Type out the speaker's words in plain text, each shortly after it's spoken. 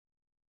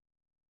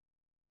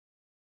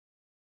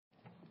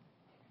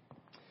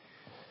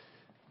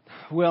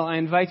Well, I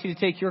invite you to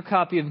take your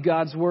copy of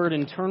God's Word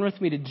and turn with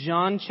me to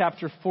John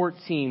chapter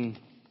 14.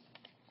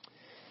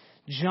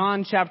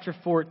 John chapter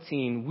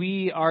 14.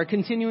 We are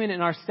continuing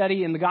in our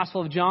study in the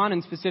Gospel of John,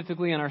 and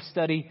specifically in our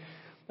study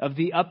of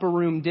the Upper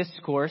Room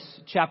Discourse.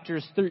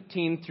 Chapters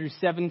 13 through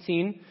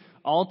 17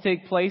 all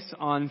take place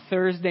on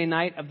Thursday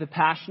night of the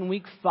Passion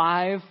Week.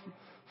 5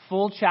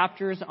 full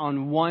chapters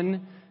on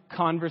one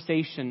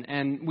conversation.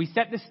 And we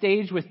set the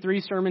stage with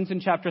 3 sermons in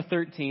chapter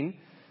 13.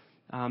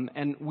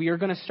 And we are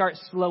going to start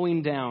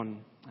slowing down.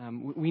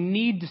 We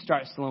need to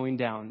start slowing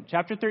down.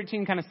 Chapter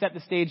 13 kind of set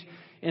the stage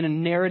in a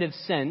narrative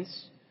sense.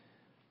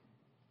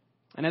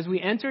 And as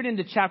we entered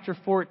into chapter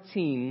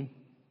 14,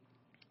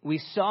 we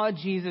saw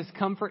Jesus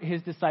comfort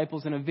his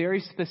disciples in a very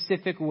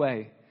specific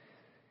way.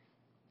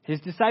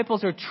 His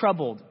disciples are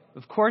troubled.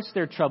 Of course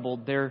they're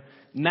troubled. Their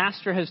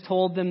master has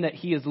told them that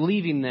he is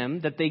leaving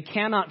them, that they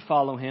cannot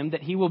follow him,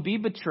 that he will be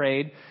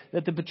betrayed,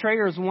 that the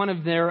betrayer is one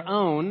of their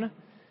own,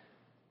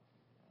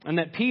 and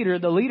that Peter,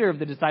 the leader of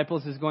the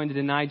disciples, is going to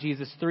deny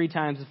Jesus 3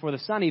 times before the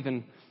sun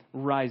even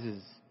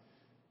rises.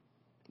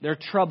 They're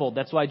troubled.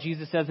 That's why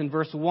Jesus says in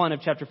verse 1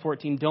 of chapter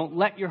 14, "Don't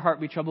let your heart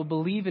be troubled.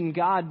 Believe in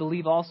God.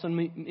 Believe also in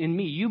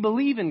me." You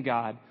believe in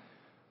God.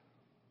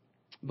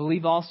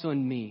 Believe also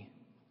in me.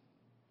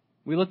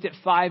 We looked at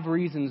 5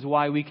 reasons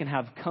why we can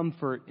have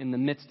comfort in the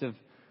midst of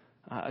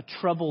a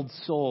troubled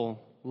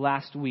soul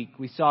last week.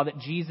 We saw that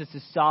Jesus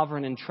is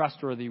sovereign and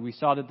trustworthy. We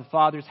saw that the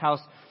Father's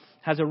house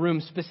has a room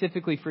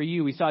specifically for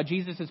you. We saw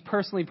Jesus is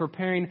personally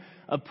preparing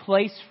a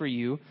place for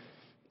you.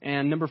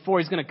 And number 4,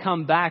 he's going to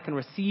come back and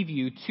receive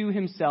you to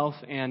himself,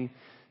 and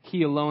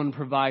he alone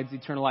provides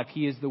eternal life.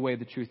 He is the way,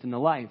 the truth, and the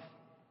life.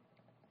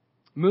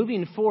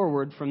 Moving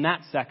forward from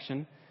that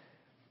section,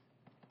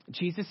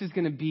 Jesus is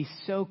going to be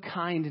so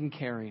kind and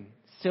caring,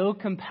 so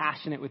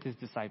compassionate with his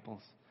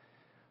disciples.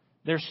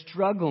 They're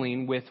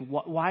struggling with,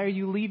 why are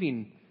you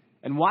leaving?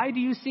 And why do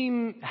you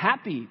seem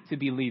happy to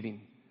be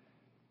leaving?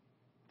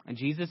 And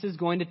Jesus is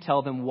going to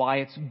tell them why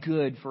it's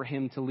good for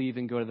him to leave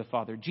and go to the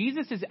Father.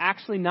 Jesus is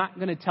actually not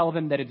going to tell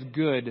them that it's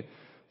good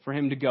for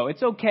him to go.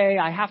 It's okay,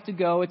 I have to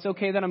go. It's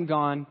okay that I'm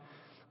gone.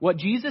 What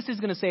Jesus is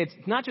going to say, it's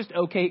not just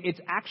okay,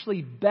 it's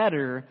actually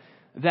better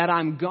that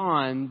I'm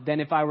gone than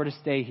if I were to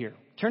stay here.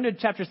 Turn to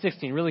chapter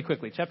 16 really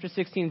quickly. Chapter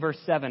 16, verse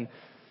 7.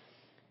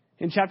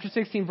 In chapter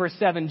 16, verse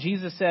 7,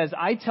 Jesus says,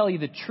 "I tell you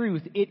the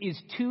truth, it is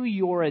to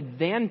your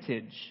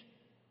advantage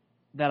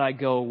that I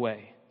go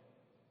away.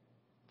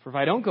 For if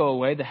I don't go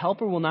away, the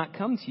Helper will not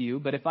come to you.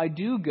 But if I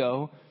do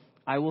go,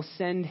 I will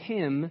send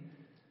him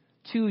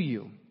to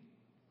you."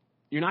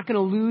 You're not going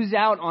to lose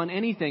out on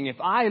anything.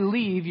 If I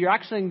leave, you're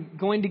actually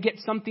going to get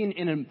something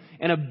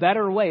in a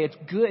better way. It's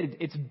good.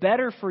 It's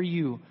better for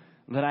you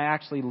that I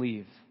actually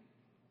leave.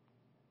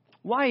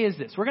 Why is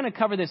this? We're going to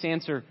cover this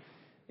answer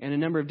in a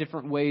number of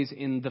different ways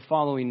in the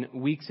following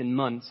weeks and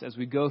months as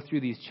we go through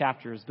these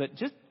chapters. But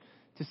just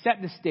to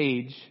set the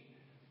stage,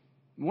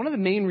 one of the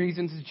main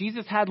reasons is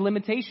Jesus had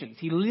limitations.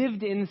 He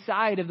lived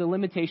inside of the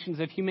limitations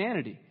of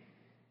humanity.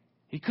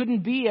 He couldn't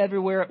be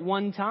everywhere at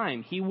one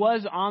time. He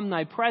was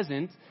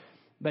omnipresent,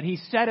 but he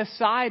set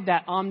aside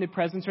that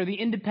omnipresence or the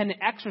independent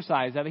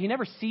exercise of it. He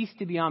never ceased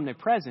to be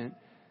omnipresent,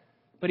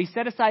 but he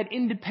set aside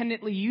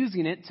independently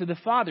using it to the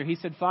Father. He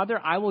said, "Father,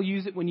 I will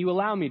use it when you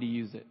allow me to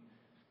use it."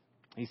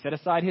 He set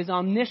aside his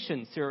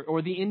omniscience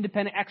or the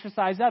independent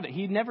exercise of it.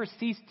 He never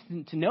ceased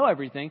to know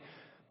everything,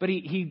 but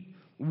he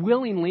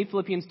willingly,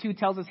 Philippians 2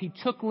 tells us, he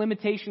took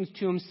limitations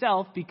to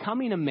himself,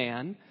 becoming a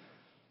man,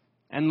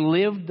 and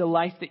lived the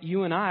life that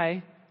you and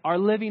I are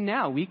living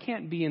now. We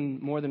can't be in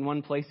more than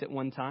one place at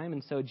one time,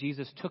 and so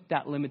Jesus took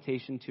that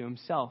limitation to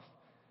himself.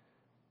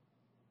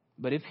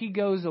 But if he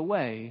goes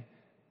away,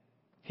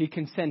 he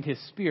can send his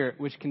Spirit,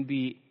 which can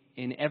be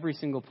in every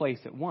single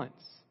place at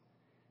once.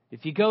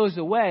 If he goes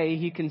away,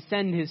 he can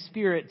send his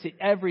Spirit to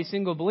every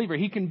single believer.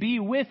 He can be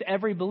with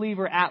every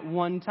believer at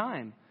one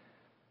time.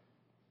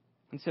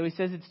 And so he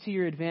says, it's to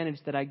your advantage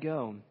that I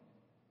go.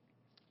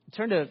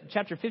 Turn to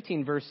chapter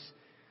 15, verse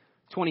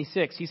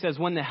 26. He says,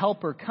 "When the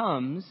Helper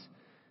comes,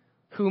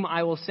 whom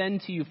I will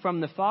send to you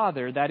from the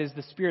Father, that is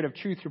the Spirit of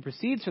truth who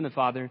proceeds from the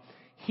Father,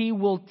 he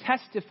will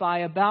testify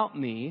about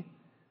me,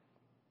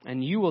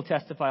 and you will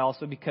testify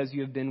also because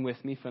you have been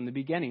with me from the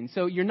beginning."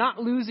 So you're not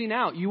losing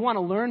out. You want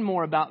to learn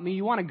more about me.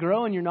 You want to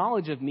grow in your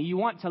knowledge of me. You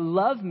want to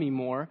love me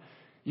more.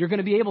 You're going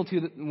to be able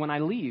to when I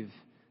leave.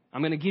 I'm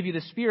going to give you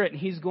the Spirit,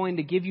 and he's going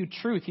to give you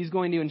truth. He's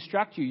going to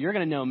instruct you. You're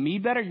going to know me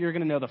better. You're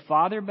going to know the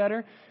Father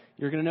better.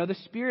 You're going to know the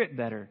Spirit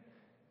better.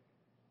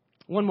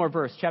 One more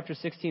verse, chapter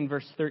 16,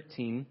 verse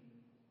 13.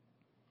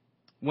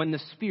 "When the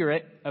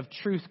Spirit of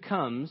truth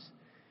comes,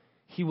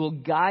 he will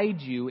guide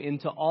you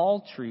into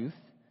all truth.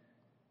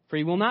 For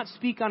he will not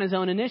speak on his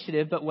own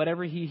initiative, but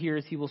whatever he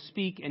hears, he will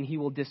speak, and he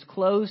will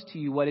disclose to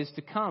you what is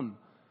to come."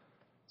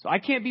 So I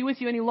can't be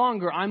with you any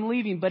longer. I'm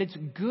leaving, but it's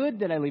good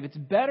that I leave. It's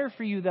better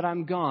for you that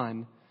I'm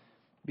gone,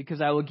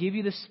 because I will give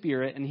you the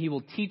Spirit, and he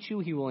will teach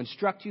you, he will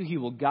instruct you, he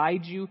will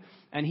guide you,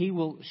 and he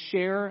will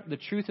share the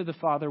truth of the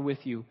Father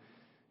with you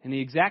in the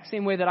exact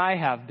same way that I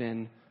have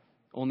been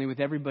only with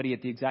everybody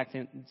at the exact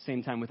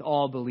same time, with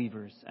all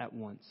believers at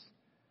once.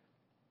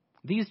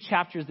 These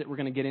chapters that we're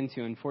going to get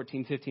into in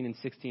 14, 15, and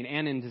 16,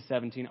 and into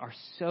 17, are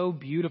so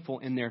beautiful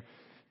in their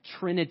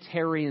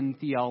Trinitarian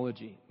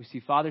theology. We see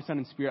Father, Son,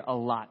 and Spirit a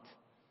lot.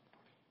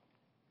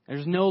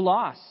 There's no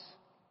loss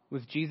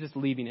with Jesus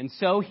leaving. And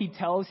so he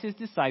tells his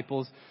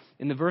disciples,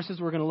 in the verses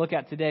we're going to look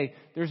at today,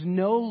 there's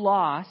no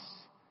loss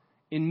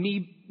in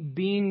me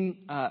being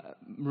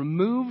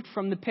removed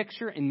from the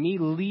picture, in me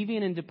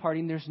leaving and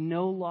departing. There's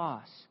no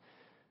loss.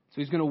 So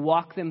he's going to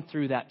walk them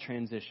through that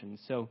transition.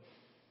 So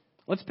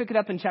let's pick it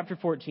up in chapter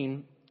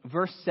 14,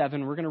 verse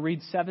 7. We're going to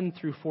read 7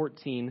 through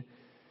 14.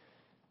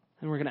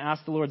 And we're going to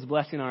ask the Lord's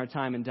blessing on our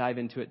time and dive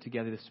into it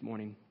together this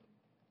morning.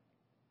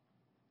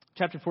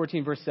 Chapter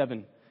 14, verse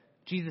 7.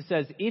 Jesus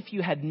says, "If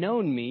you had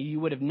known me, you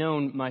would have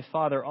known my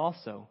Father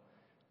also.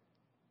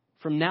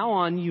 From now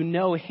on, you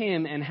know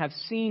him and have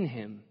seen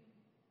him."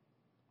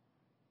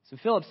 So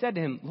Philip said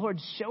to him, "Lord,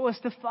 show us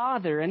the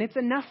Father, and it's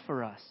enough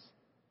for us."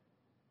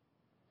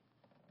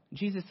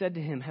 Jesus said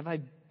to him, "Have I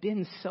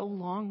been so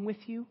long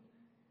with you,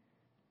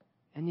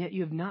 and yet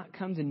you have not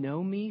come to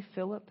know me,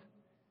 Philip?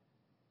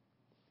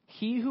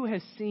 He who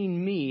has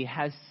seen me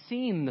has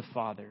seen the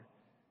Father.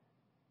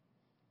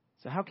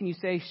 So how can you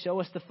say, 'Show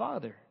us the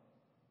Father'?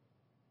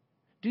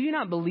 Do you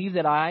not believe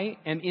that I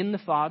am in the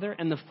Father,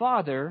 and the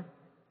Father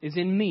is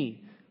in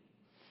me?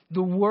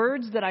 The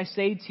words that I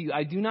say to you,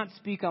 I do not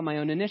speak on my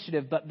own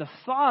initiative, but the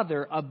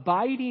Father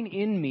abiding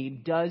in me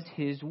does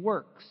his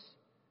works.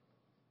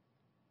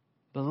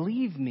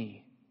 Believe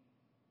me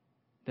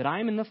that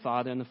I am in the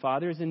Father, and the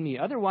Father is in me.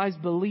 Otherwise,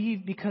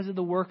 believe because of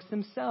the works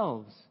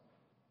themselves.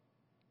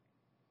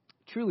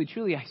 Truly,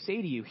 truly, I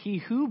say to you, he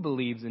who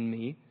believes in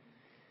me,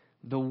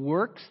 the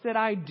works that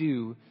I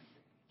do,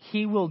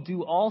 he will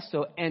do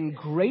also, and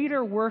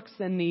greater works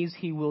than these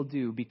he will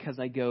do, because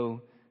I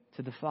go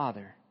to the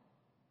Father.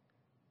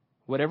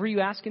 Whatever you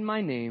ask in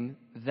my name,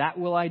 that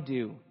will I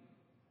do,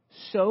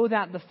 so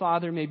that the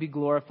Father may be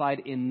glorified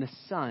in the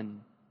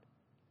Son.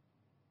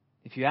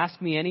 If you ask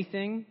me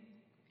anything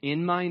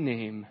in my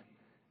name,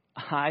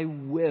 I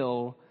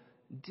will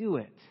do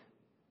it."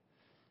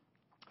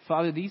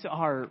 Father, these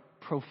are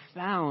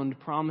profound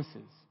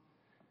promises.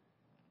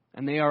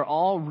 And they are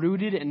all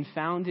rooted and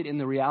founded in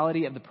the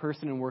reality of the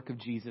person and work of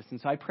Jesus. And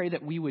so I pray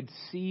that we would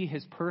see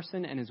his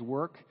person and his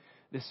work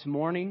this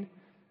morning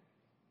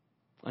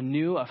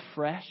anew,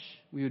 afresh.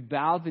 We would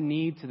bow the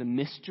knee to the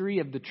mystery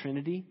of the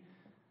Trinity.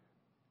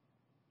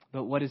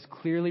 But what is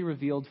clearly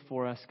revealed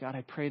for us, God,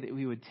 I pray that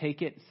we would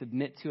take it,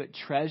 submit to it,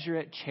 treasure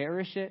it,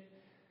 cherish it,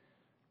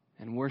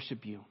 and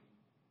worship you.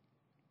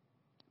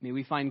 May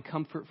we find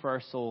comfort for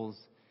our souls,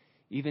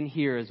 even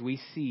here as we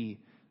see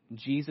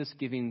Jesus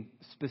giving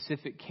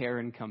specific care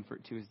and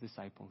comfort to his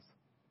disciples.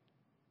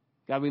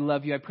 God, we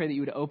love you. I pray that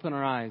you would open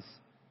our eyes.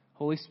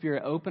 Holy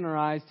Spirit, open our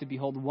eyes to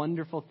behold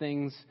wonderful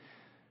things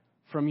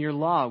from your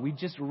law. We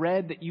just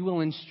read that you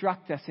will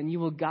instruct us and you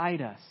will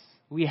guide us.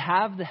 We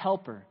have the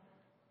helper,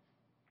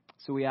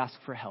 so we ask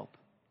for help.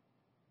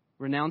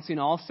 Renouncing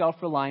all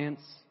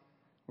self-reliance,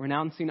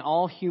 renouncing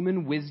all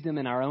human wisdom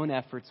and our own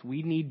efforts,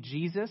 we need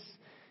Jesus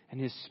and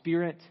his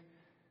Spirit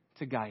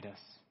to guide us.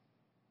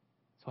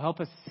 So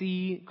help us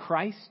see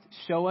Christ,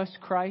 show us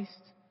Christ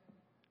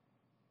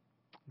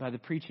by the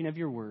preaching of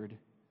your word,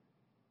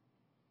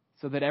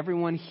 so that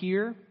everyone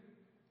here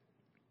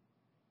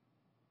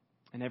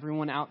and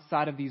everyone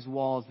outside of these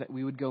walls that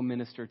we would go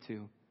minister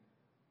to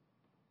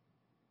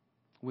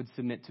would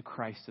submit to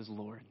Christ as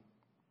Lord.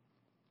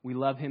 We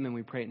love him and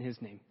we pray it in his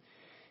name.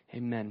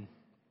 Amen.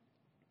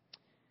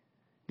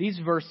 These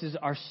verses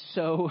are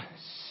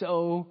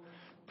so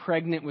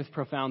pregnant with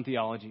profound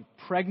theology,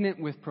 pregnant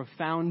with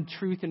profound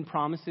truth and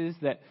promises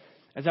that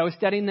as I was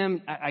studying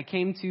them, I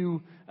came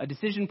to a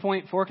decision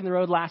point, fork in the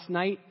road last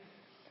night,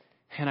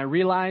 and I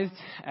realized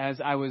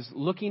as I was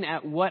looking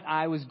at what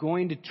I was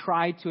going to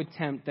try to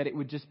attempt that it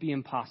would just be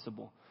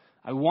impossible.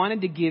 I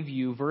wanted to give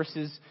you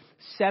verses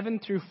 7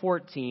 through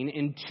 14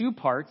 in two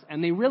parts,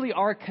 and they really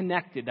are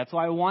connected. That's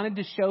why I wanted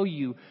to show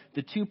you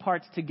the two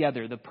parts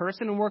together, the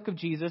person and work of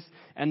Jesus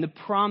and the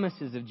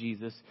promises of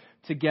Jesus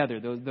together.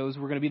 Those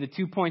were going to be the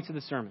 2 points of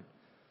the sermon.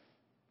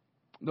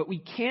 But we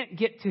can't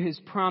get to his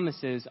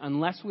promises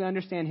unless we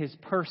understand his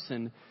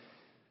person.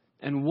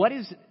 And what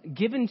is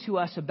given to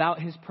us about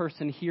his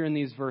person here in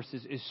these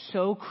verses is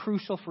so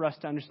crucial for us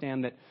to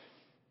understand that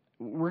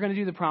we're going to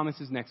do the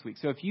promises next week.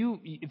 So if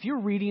you're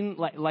reading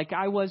like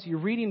I was, you're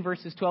reading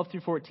verses 12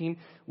 through 14,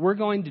 we're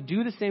going to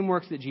do the same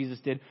works that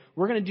Jesus did.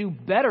 We're going to do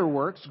better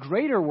works,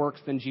 greater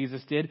works than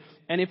Jesus did.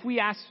 And if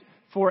we ask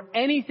for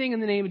anything in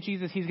the name of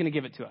Jesus, he's going to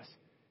give it to us.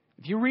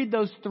 If you read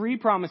those 3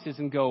 promises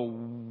and go,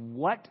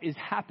 what is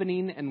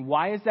happening and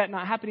why is that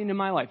not happening in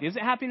my life? Is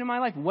it happening in my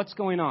life? What's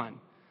going on?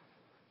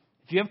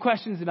 If you have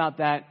questions about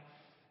that,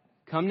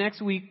 come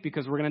next week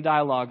because we're going to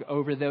dialogue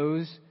over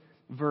those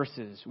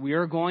verses. We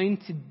are going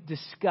to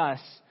discuss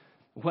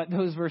what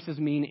those verses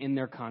mean in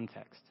their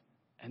context.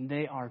 And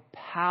they are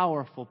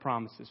powerful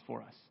promises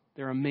for us.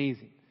 They're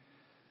amazing.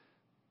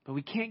 But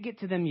we can't get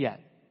to them yet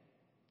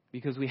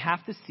because we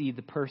have to see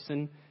the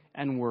person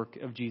and work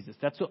of Jesus.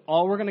 That's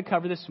all we're going to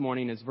cover this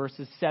morning is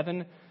verses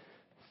 7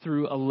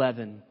 through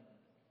 11.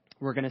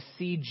 We're going to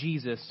see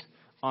Jesus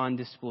on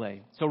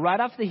display. So right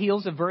off the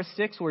heels of verse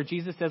 6, where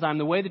Jesus says, I'm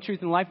the way, the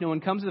truth, and life. No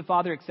one comes to the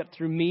Father except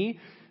through me.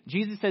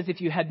 Jesus says,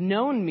 if you had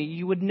known me,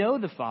 you would know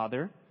the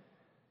Father.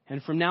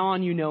 And from now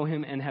on, you know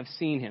him and have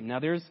seen him. Now,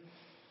 there's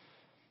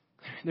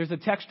a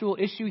textual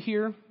issue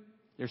here.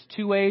 There's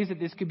two ways that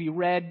this could be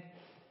read.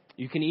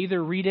 You can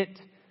either read it,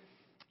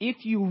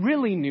 if you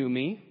really knew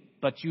me,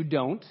 but you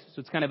don't.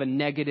 So it's kind of a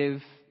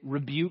negative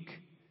rebuke.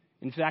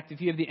 In fact,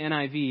 if you have the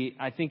NIV,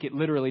 I think it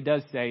literally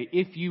does say,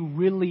 if you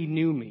really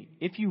knew me,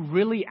 if you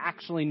really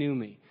actually knew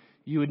me,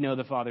 you would know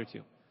the Father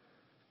too.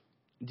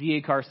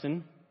 D.A.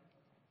 Carson,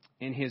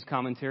 in his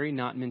commentary,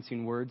 Not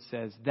Mincing Words,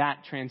 says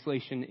that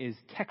translation is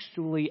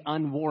textually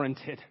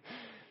unwarranted.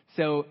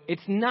 So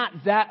it's not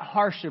that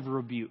harsh of a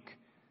rebuke.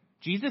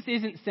 Jesus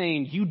isn't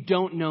saying, you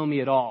don't know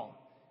me at all.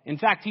 In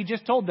fact, he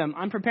just told them,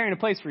 I'm preparing a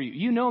place for you.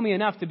 You know me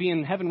enough to be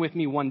in heaven with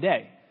me one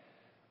day.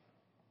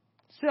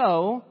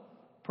 So,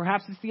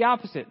 perhaps it's the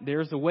opposite.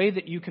 There's a way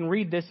that you can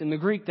read this in the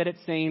Greek that it's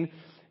saying,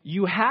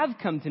 you have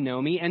come to know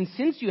me, and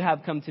since you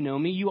have come to know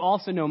me, you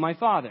also know my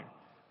Father.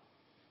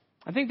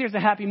 I think there's a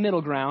happy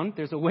middle ground.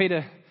 There's a way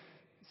to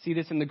see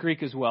this in the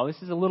Greek as well.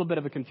 This is a little bit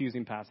of a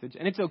confusing passage,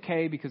 and it's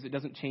okay because it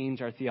doesn't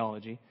change our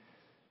theology.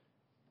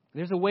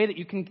 There's a way that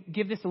you can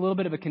give this a little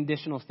bit of a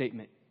conditional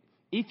statement.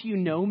 If you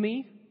know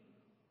me,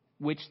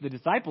 which the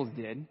disciples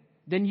did,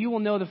 then you will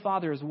know the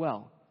Father as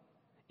well.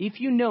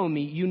 If you know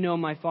me, you know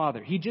my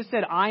Father. He just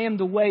said, I am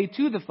the way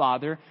to the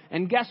Father.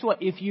 And guess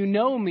what? If you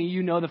know me,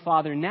 you know the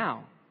Father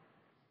now.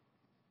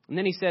 And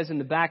then he says in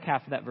the back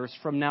half of that verse,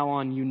 from now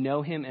on, you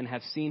know him and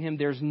have seen him.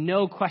 There's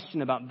no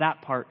question about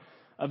that part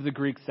of the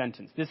Greek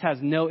sentence. This has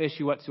no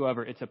issue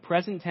whatsoever. It's a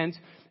present tense.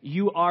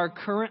 You are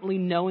currently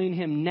knowing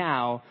him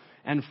now.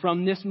 And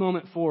from this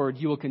moment forward,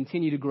 you will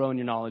continue to grow in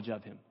your knowledge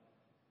of him.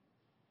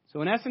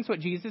 So in essence, what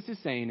Jesus is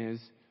saying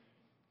is,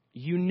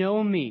 you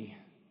know me.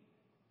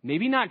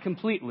 Maybe not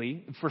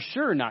completely, for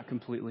sure not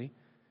completely,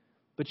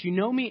 but you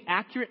know me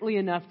accurately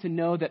enough to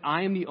know that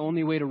I am the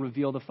only way to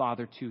reveal the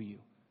Father to you.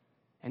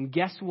 And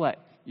guess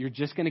what? You're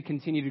just going to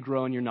continue to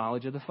grow in your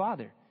knowledge of the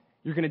Father.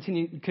 You're going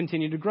to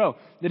continue to grow.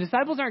 The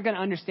disciples aren't going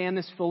to understand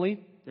this fully.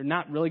 They're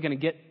not really going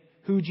to get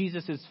who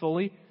Jesus is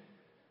fully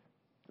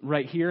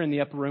right here in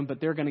the upper room,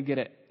 but they're going to get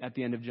it at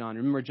the end of John.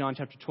 Remember John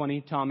chapter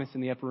 20, Thomas in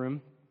the upper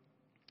room?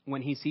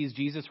 When he sees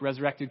Jesus,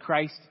 resurrected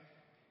Christ,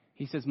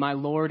 he says, my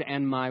Lord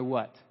and my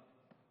what?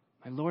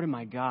 My Lord and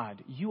my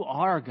God. You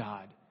are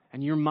God,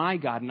 and you're my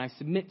God, and I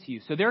submit to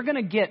you. So they're going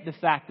to get the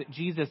fact that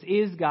Jesus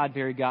is God,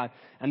 very God,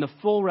 and the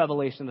full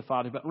revelation of the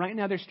Father. But right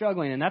now they're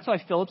struggling, and that's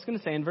why Philip's going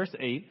to say in verse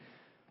 8,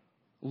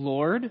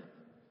 Lord,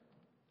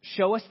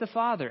 show us the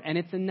Father, and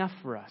it's enough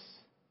for us.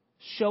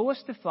 Show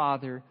us the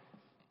Father,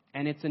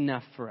 and it's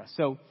enough for us.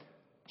 So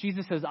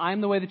Jesus says, I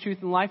am the way, the truth,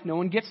 and life. No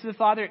one gets to the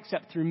Father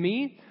except through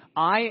me.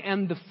 I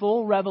am the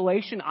full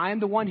revelation. I am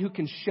the one who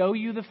can show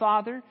you the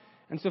Father.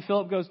 And so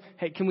Philip goes,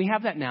 hey, can we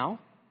have that now?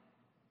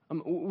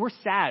 We're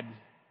sad.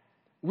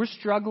 We're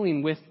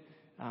struggling with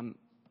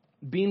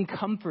being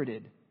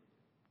comforted.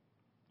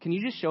 Can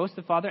you just show us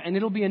the Father? And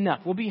it'll be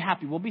enough. We'll be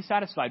happy. We'll be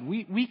satisfied.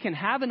 We can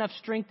have enough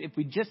strength if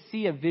we just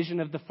see a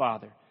vision of the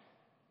Father.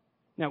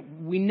 Now,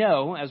 we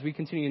know, as we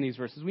continue in these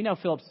verses, we know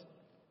Philip's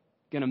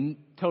going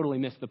to totally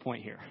miss the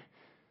point here.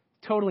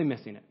 Totally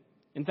missing it.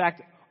 In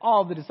fact,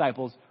 all of the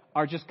disciples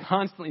are just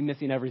constantly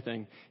missing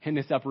everything in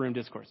this upper room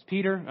discourse.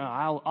 Peter,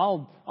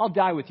 I'll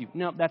die with you.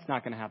 No, that's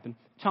not going to happen.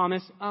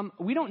 Thomas,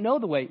 we don't know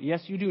the way.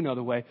 Yes, you do know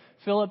the way.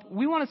 Philip,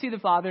 we want to see the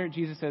Father.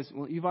 Jesus says,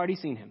 well, you've already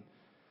seen him.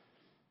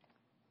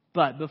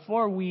 But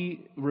before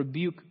we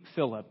rebuke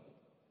Philip,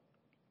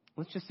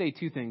 let's just say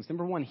two things.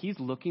 Number one, he's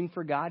looking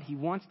for God. He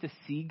wants to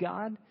see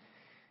God.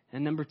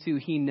 And number two,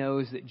 he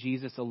knows that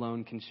Jesus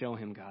alone can show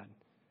him God.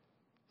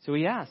 So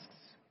he asks,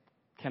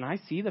 can I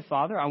see the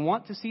Father? I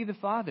want to see the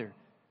Father.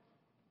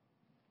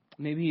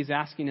 Maybe he's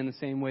asking in the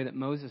same way that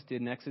Moses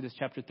did in Exodus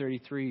chapter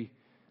 33.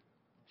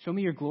 Show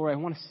me your glory. I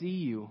want to see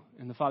you.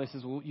 And the Father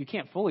says, well, you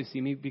can't fully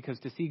see me because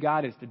to see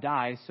God is to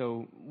die.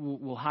 So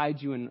we'll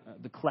hide you in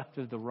the cleft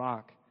of the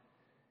rock.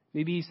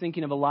 Maybe he's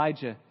thinking of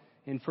Elijah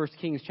in 1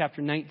 Kings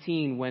chapter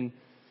 19 when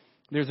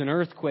there's an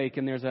earthquake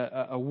and there's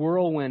a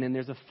whirlwind and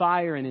there's a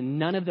fire. And in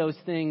none of those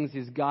things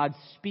is God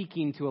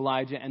speaking to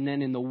Elijah. And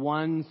then in the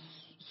one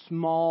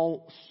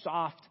small,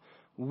 soft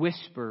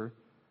whisper,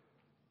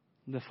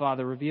 the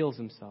Father reveals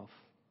himself.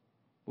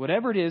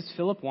 Whatever it is,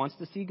 Philip wants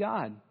to see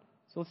God.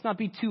 So let's not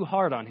be too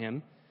hard on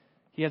him.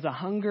 He has a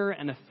hunger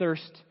and a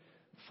thirst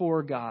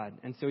for God.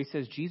 And so he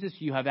says, Jesus,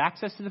 you have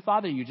access to the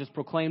Father. You just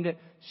proclaimed it.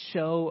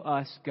 Show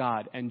us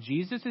God. And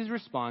Jesus'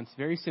 response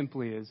very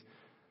simply is,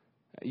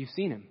 you've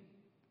seen him.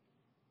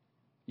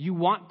 You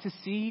want to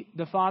see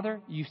the Father?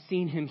 You've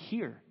seen him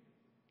here.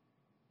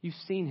 You've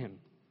seen him.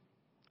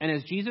 And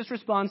as Jesus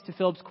responds to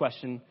Philip's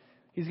question,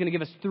 he's going to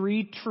give us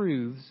three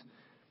truths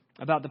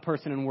about the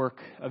person and work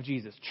of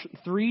Jesus.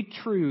 Three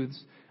truths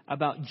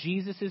about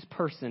Jesus'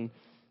 person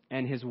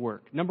and his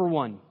work. Number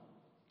one,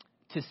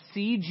 to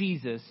see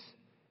Jesus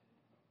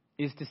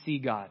is to see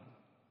God.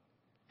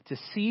 To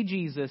see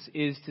Jesus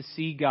is to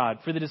see God.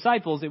 For the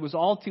disciples, it was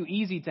all too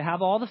easy to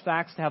have all the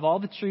facts, to have all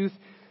the truth,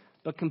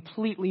 but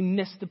completely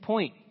miss the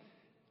point.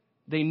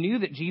 They knew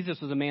that Jesus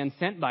was a man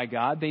sent by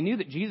God. They knew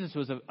that Jesus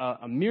was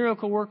a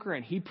miracle worker,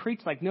 and he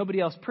preached like nobody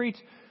else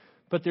preached.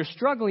 But they're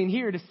struggling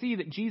here to see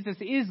that Jesus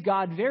is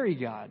God, very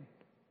God,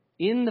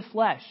 in the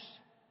flesh.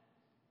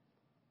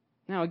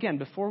 Now, again,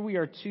 before we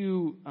are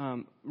too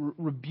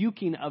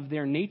rebuking of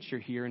their nature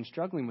here and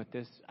struggling with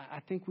this,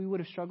 I think we would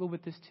have struggled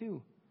with this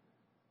too.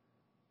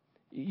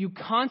 You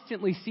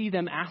constantly see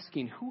them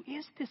asking, who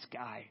is this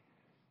guy?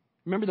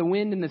 Remember the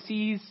wind and the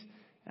seas?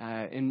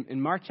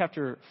 In Mark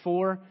chapter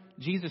 4,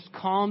 Jesus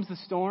calms the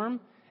storm,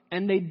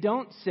 and they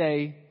don't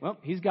say, well,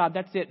 he's God,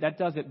 that's it, that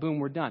does it, boom,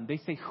 we're done. They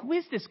say, who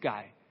is this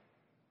guy?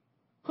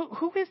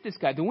 Who is this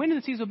guy? The wind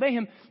and the seas obey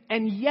him,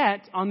 and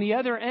yet, on the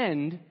other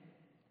end,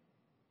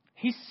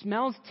 he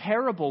smells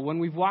terrible when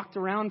we've walked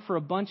around for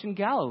a bunch in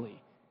Galilee.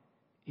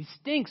 He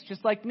stinks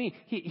just like me.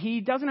 He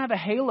doesn't have a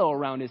halo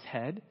around his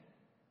head.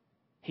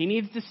 He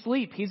needs to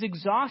sleep. He's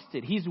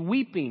exhausted. He's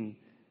weeping.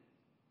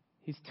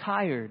 He's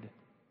tired.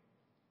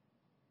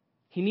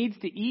 He needs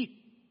to eat.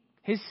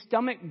 His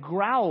stomach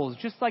growls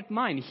just like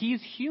mine.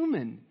 He's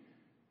human.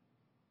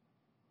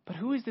 But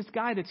who is this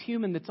guy that's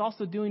human that's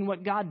also doing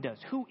what God does?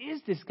 Who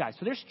is this guy?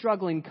 So they're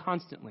struggling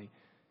constantly.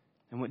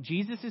 And what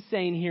Jesus is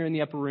saying here in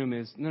the upper room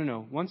is,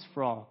 no, once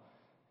for all,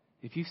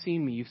 if you've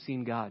seen me, you've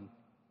seen God.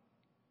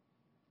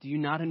 Do you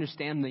not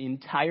understand the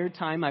entire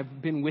time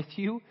I've been with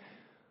you?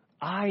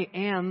 I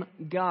am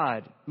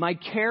God. My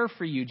care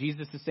for you,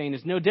 Jesus is saying,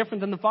 is no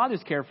different than the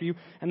Father's care for you.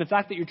 And the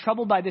fact that you're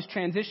troubled by this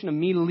transition of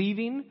me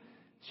leaving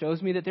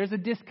shows me that there's a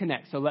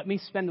disconnect. So let me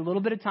spend a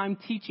little bit of time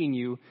teaching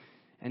you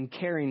and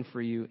caring for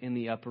you in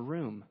the upper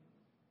room.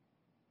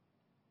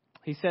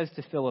 He says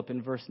to Philip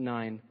in verse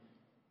 9,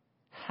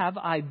 have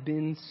I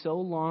been so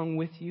long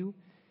with you,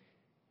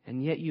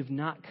 and yet you've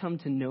not come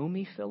to know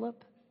me,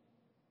 Philip?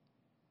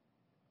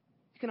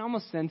 You can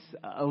almost sense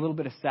a little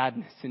bit of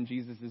sadness in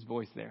Jesus'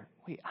 voice there.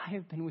 Wait, I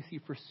have been with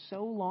you for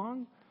so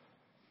long,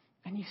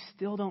 and you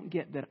still don't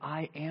get that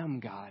I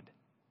am God.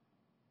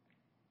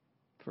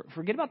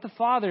 Forget about the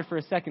Father for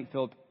a second,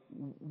 Philip.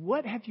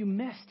 What have you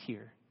missed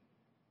here?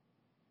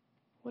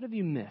 What have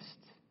you missed?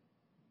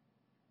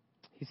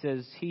 He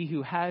says, he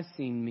who has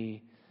seen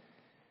me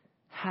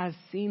has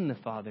seen the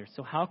Father.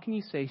 So how can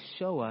you say,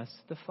 show us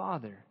the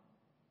Father?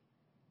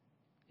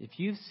 If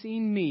you've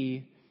seen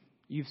me,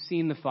 you've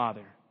seen the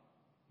Father.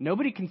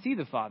 Nobody can see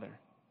the Father.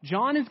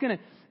 John's going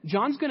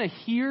to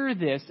hear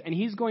this, and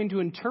he's going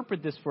to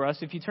interpret this for us.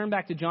 If you turn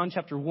back to John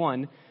chapter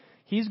 1,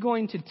 he's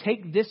going to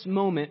take this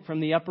moment from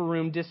the upper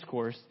room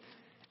discourse,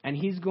 and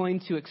he's going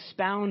to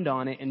expound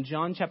on it in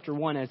John chapter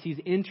 1 as he's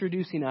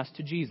introducing us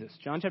to Jesus.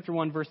 John chapter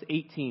 1, verse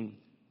 18.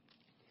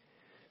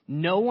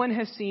 No one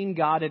has seen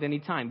God at any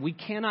time. We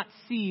cannot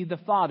see the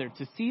Father.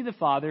 To see the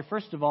Father,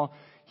 first of all,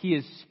 he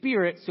is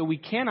spirit, so we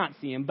cannot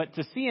see him. But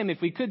to see him, if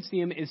we could see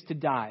him, is to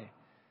die.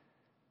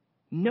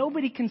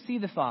 Nobody can see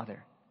the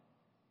Father.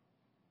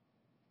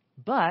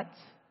 But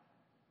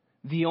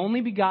the only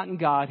begotten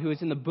God who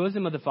is in the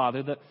bosom of the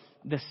Father,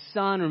 the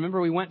Son,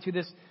 remember we went through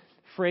this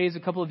phrase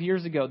a couple of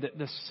years ago,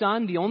 the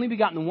Son, the only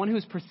begotten, the one who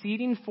is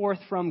proceeding forth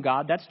from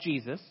God, that's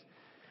Jesus.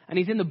 And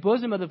he's in the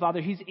bosom of the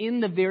Father. He's in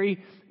the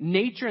very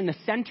nature and the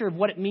center of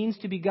what it means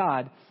to be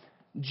God.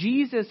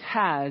 Jesus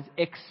has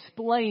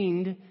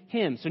explained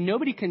him. So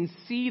nobody can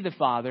see the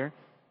Father,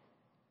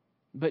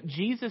 but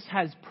Jesus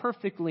has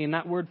perfectly, and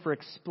that word for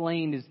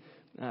explained is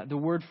the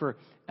word for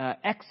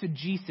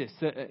exegesis.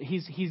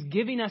 He's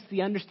giving us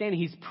the understanding.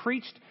 He's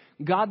preached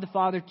God the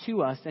Father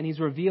to us, and he's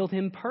revealed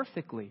him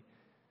perfectly.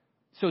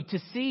 So to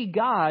see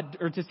God,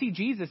 or to see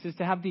Jesus, is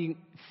to have the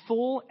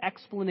full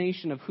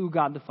explanation of who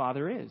God the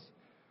Father is.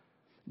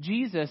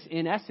 Jesus,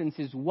 in essence,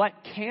 is what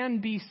can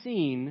be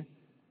seen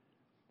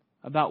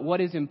about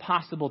what is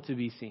impossible to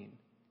be seen.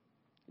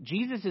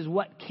 Jesus is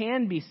what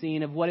can be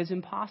seen of what is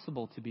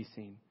impossible to be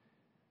seen.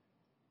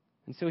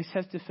 And so he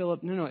says to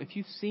Philip, no, if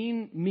you've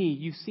seen me,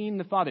 you've seen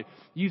the Father.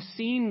 You've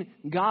seen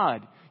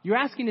God. You're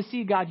asking to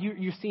see God.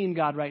 You're seeing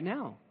God right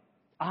now.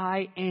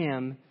 I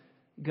am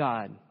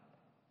God.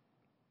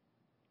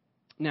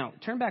 Now,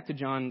 turn back to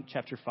John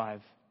chapter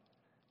 5.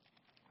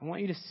 I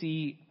want you to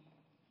see,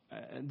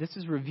 this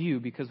is review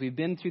because we've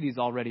been through these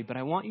already, but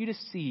I want you to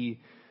see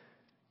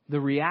the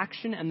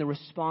reaction and the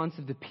response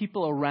of the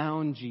people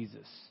around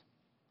Jesus.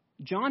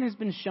 John has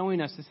been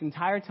showing us this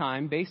entire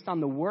time, based on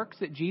the works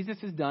that Jesus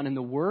has done and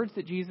the words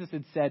that Jesus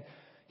had said,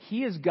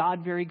 he is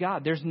God, very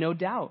God. There's no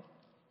doubt.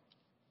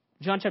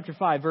 John chapter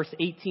 5, verse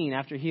 18,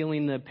 after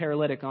healing the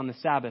paralytic on the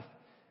Sabbath.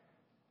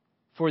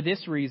 For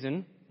this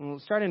reason, we'll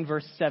start in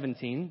verse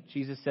 17.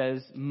 Jesus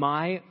says,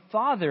 my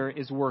Father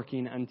is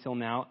working until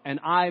now, and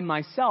I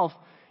myself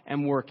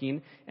am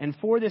working. And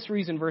for this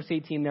reason, verse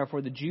 18,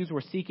 therefore the Jews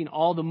were seeking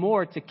all the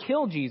more to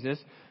kill Jesus,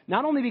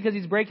 not only because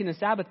he's breaking the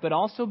Sabbath, but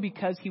also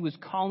because he was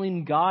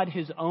calling God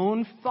his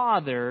own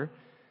Father,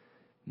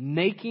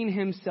 making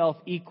himself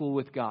equal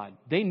with God.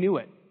 They knew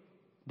it.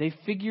 They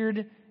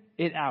figured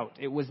it out.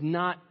 It was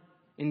not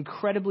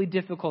incredibly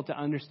difficult to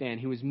understand.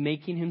 He was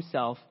making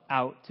himself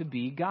out to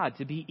be God,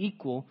 to be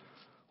equal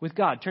with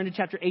God. Turn to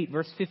chapter 8,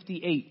 verse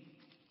 58.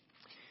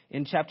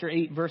 In chapter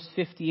 8, verse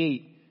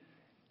 58,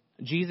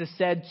 Jesus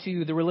said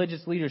to the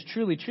religious leaders,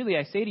 "Truly, truly,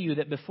 I say to you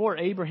that before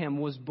Abraham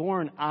was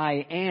born,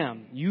 I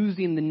am,"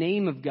 using the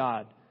name of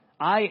God.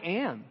 I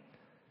am.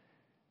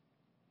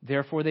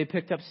 Therefore, they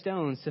picked up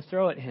stones to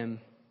throw at him.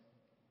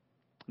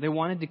 They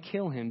wanted to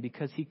kill him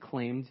because he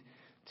claimed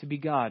to be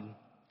God.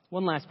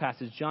 One last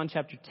passage, John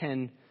chapter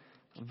 10,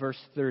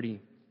 verse 30.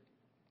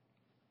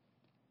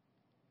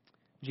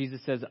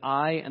 Jesus says,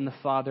 "I and the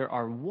Father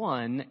are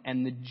one,"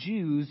 and the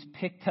Jews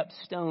picked up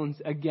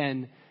stones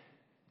again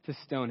to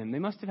stone him. They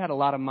must have had a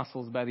lot of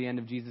muscles by the end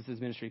of Jesus'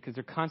 ministry, because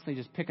they're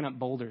constantly just picking up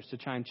boulders to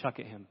try and chuck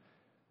at him.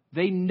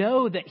 They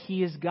know that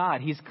he is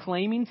God. He's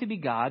claiming to be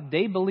God.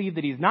 They believe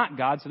that he's not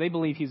God, so they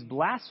believe he's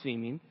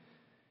blaspheming.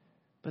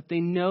 But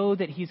they know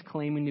that he's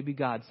claiming to be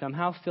God.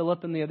 Somehow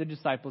Philip and the other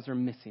disciples are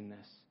missing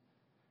this.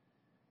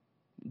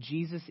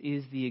 Jesus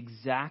is the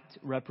exact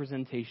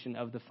representation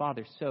of the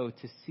Father. So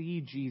to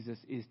see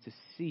Jesus is to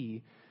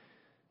see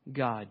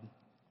God.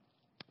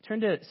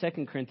 Turn to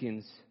 2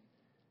 Corinthians.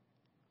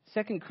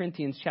 2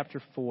 Corinthians chapter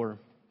 4.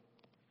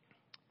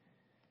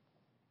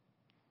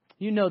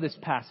 You know this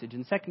passage.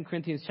 In 2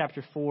 Corinthians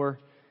chapter 4,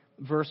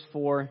 verse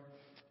 4,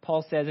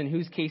 Paul says, "In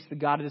whose case the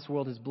God of this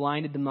world has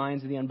blinded the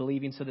minds of the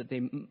unbelieving so that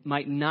they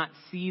might not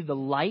see the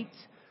light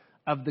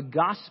of the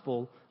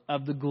gospel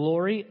of the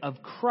glory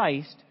of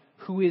Christ,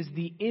 who is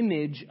the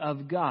image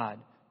of God."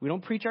 We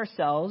don't preach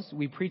ourselves.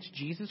 We preach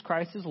Jesus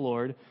Christ as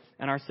Lord,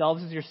 and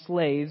ourselves as your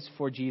slaves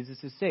for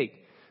Jesus' sake.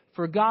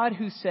 "For God,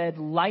 who said,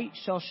 'Light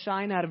shall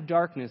shine out of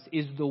darkness,'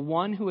 is the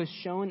one who has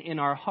shown in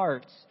our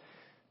hearts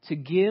to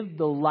give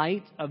the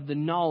light of the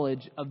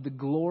knowledge of the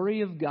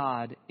glory of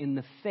God in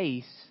the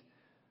face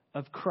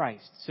of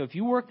Christ." So if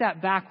you work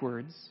that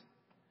backwards,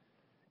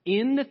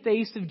 in the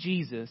face of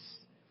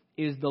Jesus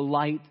is the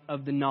light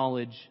of the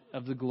knowledge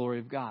of the glory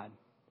of God.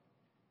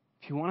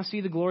 If you want to see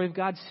the glory of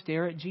God,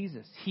 stare at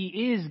Jesus.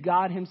 He is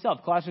God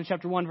himself. Colossians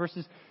chapter 1,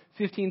 verses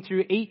 15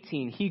 through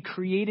 18. He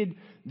created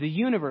the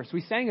universe.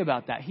 We sang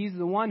about that. He's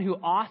the one who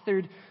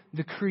authored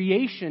the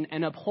creation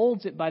and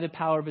upholds it by the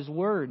power of his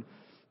word.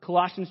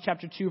 Colossians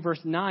chapter 2,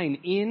 verse 9.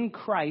 "In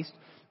Christ,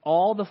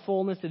 all the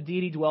fullness of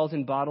deity dwells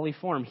in bodily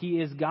form." He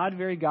is God,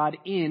 very God,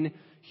 in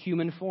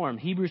human form.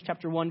 Hebrews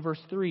chapter 1,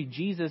 verse 3.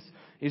 Jesus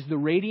is the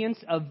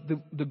radiance of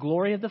the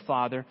glory of the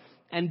Father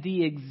and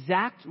the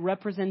exact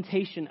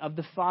representation of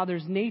the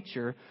Father's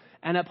nature,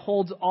 and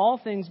upholds all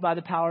things by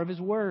the power of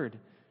his word.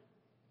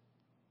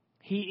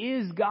 He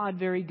is God,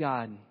 very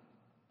God.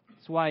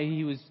 That's why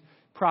he was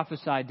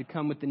prophesied to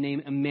come with the name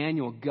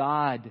Emmanuel,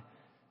 God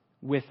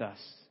with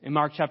us. In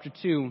Mark chapter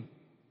 2,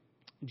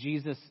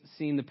 Jesus,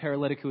 seeing the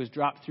paralytic who was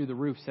dropped through the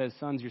roof, says,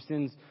 Son, your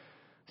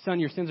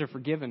sins are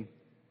forgiven."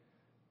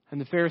 And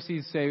the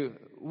Pharisees say,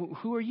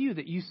 "Who are you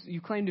that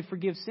you claim to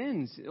forgive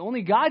sins?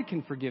 Only God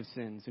can forgive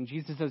sins." And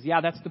Jesus says, "Yeah,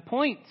 that's the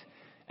point.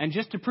 And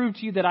just to prove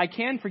to you that I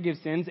can forgive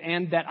sins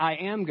and that I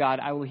am God,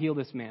 I will heal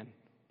this man.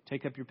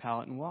 Take up your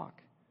pallet and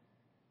walk."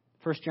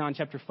 1 John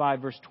chapter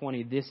 5, verse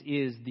 20. "This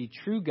is the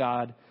true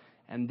God,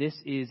 and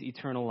this is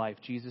eternal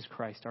life, Jesus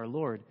Christ our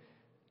Lord."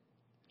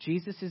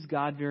 Jesus is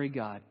God, very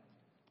God.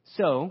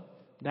 So,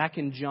 back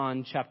in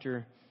John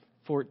chapter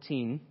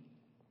 14,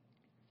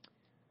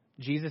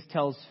 Jesus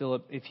tells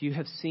Philip, "If you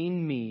have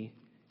seen me,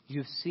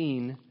 you have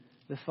seen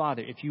the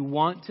Father. If you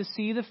want to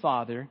see the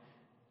Father,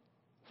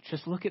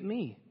 just look at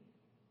me."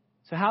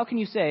 So how can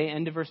you say,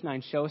 end of verse 9,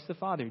 "Show us the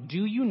Father"?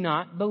 Do you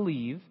not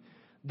believe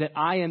that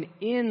I am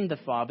in the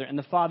Father and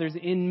the Father's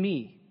in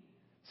me?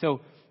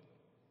 So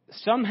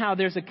somehow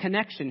there's a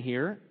connection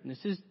here.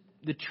 This is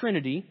the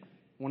Trinity.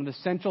 One of the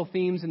central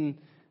themes in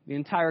the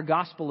entire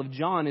Gospel of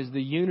John is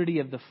the unity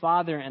of the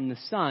Father and the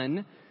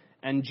Son.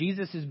 And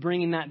Jesus is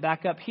bringing that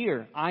back up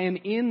here. I am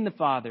in the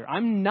Father.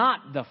 I'm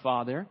not the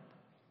Father.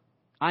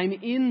 I'm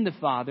in the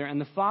Father, and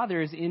the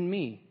Father is in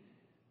me.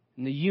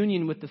 And the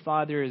union with the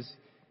Father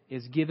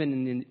is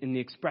given in the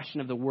expression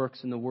of the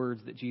works and the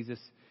words that Jesus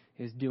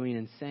is doing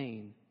and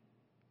saying.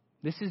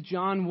 This is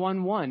John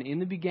 1:1. "In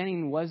the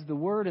beginning was the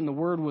Word, and the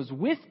Word was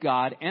with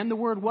God, and the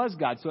Word was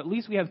God." So at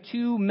least we have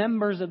two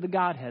members of the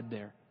Godhead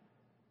there.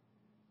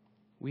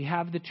 We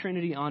have the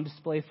Trinity on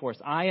display for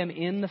us. I am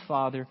in the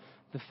Father.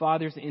 The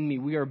Father's in me.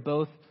 We are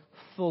both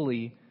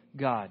fully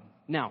God.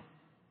 Now,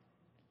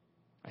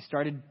 I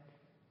started,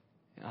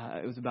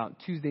 it was about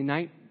Tuesday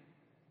night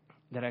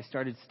that I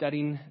started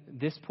studying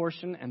this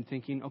portion and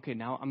thinking, okay,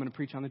 now I'm going to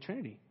preach on the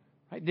Trinity.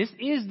 Right? This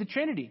is the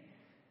Trinity.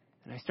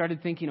 And I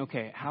started thinking,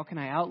 okay, how can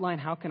I outline,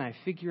 how can I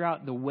figure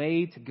out the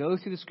way to go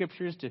through the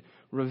Scriptures to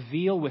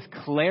reveal with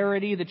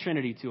clarity the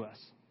Trinity to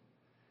us?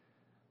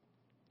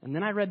 And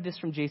then I read this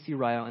from J.C.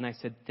 Ryle, and I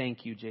said,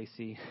 thank you,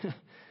 J.C.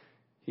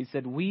 He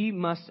said, "We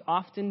must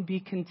often be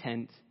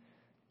content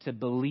to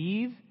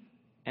believe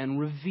and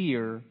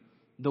revere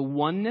the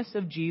oneness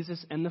of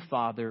Jesus and the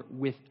Father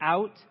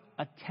without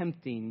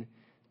attempting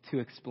to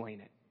explain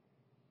it."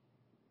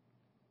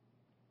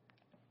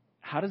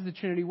 How does the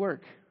Trinity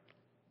work?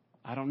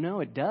 I don't know.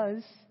 It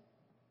does.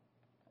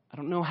 I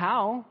don't know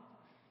how.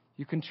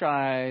 You can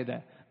try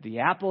the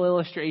apple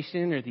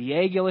illustration or the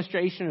egg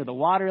illustration or the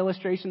water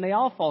illustration. They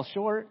all fall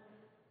short.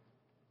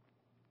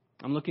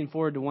 I'm looking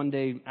forward to one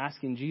day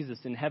asking Jesus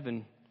in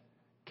heaven,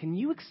 can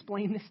you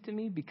explain this to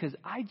me? Because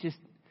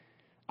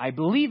I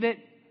believe it.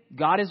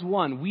 God is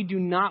one. We do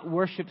not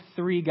worship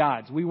three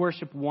gods. We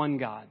worship one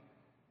God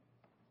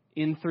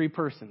in three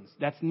persons.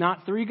 That's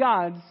not three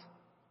gods.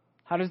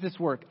 How does this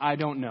work? I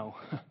don't know.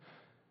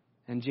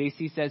 And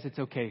JC says it's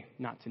okay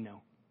not to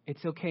know.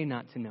 It's okay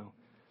not to know.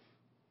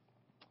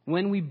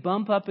 When we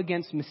bump up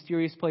against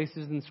mysterious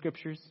places in the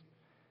Scriptures,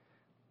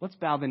 let's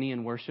bow the knee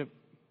in worship.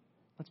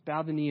 Let's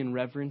bow the knee in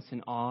reverence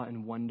and awe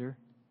and wonder.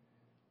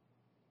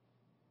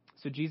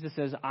 So Jesus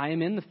says, I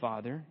am in the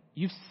Father.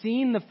 You've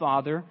seen the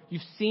Father.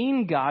 You've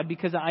seen God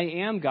because I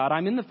am God.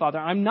 I'm in the Father.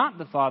 I'm not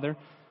the Father,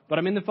 but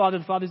I'm in the Father.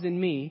 The Father's in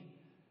me.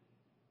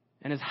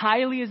 And as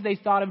highly as they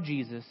thought of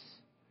Jesus,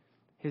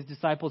 his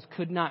disciples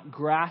could not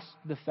grasp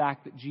the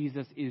fact that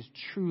Jesus is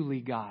truly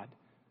God.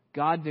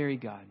 God, very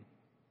God.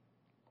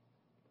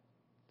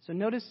 So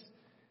notice,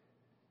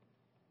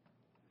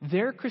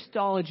 their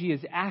Christology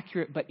is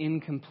accurate but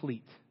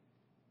incomplete.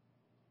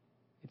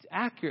 It's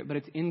accurate, but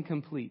it's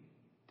incomplete.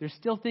 There's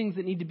still things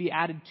that need to be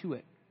added to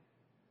it.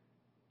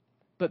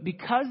 But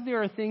because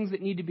there are things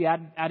that need to be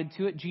added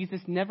to it,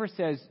 Jesus never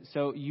says,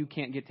 so you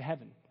can't get to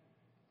heaven.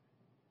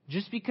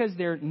 Just because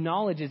their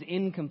knowledge is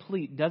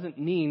incomplete doesn't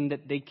mean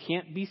that they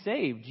can't be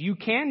saved. You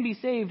can be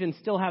saved and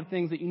still have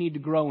things that you need to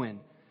grow in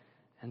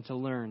and to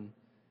learn.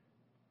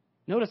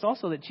 Notice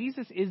also that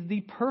Jesus is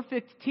the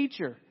perfect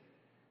teacher.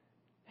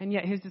 And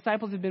yet his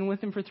disciples have been with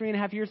him for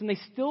 3.5 years and they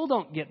still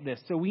don't get this.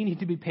 So we need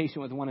to be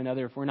patient with one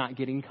another if we're not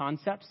getting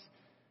concepts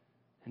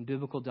and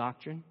biblical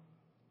doctrine.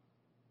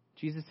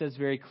 Jesus says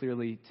very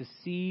clearly, to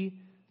see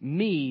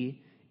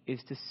me is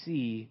to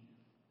see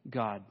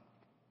God.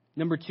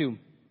 Number 2,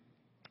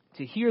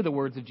 to hear the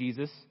words of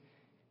Jesus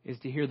is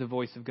to hear the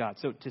voice of God.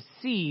 So to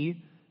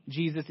see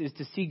Jesus is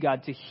to see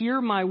God. To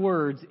hear my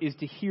words is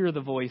to hear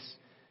the voice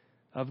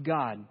of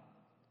God.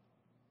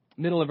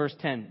 Middle of verse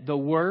 10. The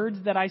words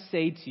that I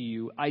say to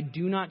you, I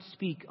do not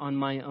speak on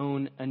my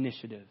own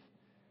initiative.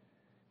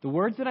 The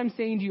words that I'm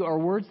saying to you are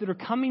words that are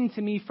coming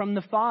to me from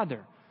the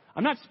Father.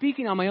 I'm not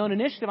speaking on my own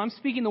initiative. I'm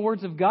speaking the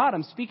words of God.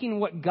 I'm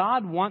speaking what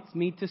God wants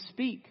me to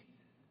speak.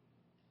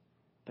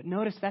 But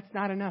notice that's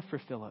not enough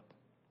for Philip.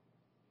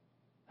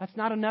 That's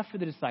not enough for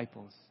the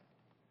disciples.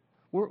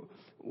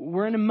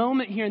 We're in a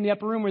moment here in the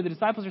upper room where the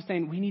disciples are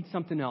saying, we need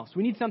something else.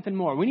 We need something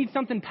more. We need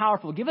something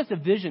powerful. Give us a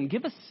vision.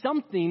 Give us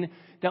something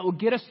that will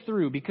get us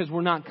through because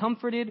we're not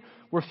comforted.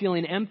 We're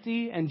feeling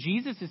empty. And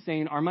Jesus is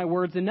saying, are my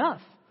words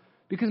enough?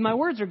 Because my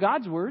words are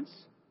God's words.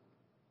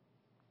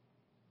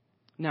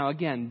 Now,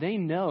 again, they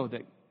know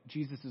that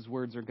Jesus'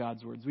 words are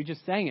God's words. We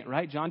just sang it,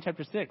 right? John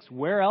chapter 6.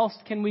 Where else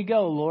can we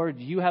go, Lord?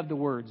 You have the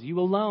words. You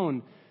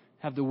alone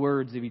have the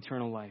words of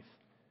eternal life.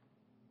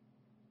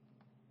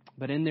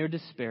 But in their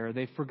despair,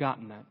 they've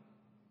forgotten that.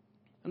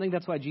 I think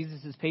that's why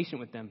Jesus is patient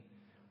with them.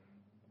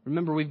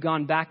 Remember, we've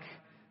gone back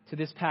to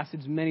this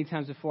passage many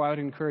times before. I would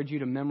encourage you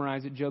to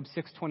memorize it. Job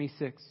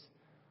 6:26.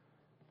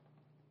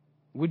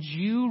 Would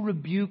you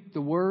rebuke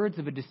the words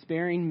of a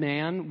despairing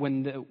man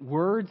when the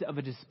words of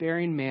a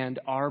despairing man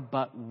are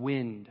but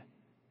wind?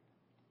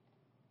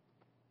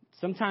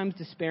 Sometimes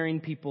despairing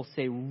people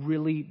say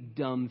really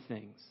dumb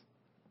things.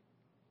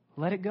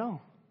 Let it go.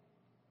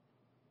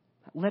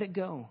 Let it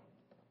go.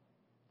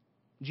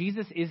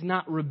 Jesus is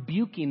not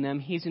rebuking them.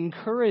 He's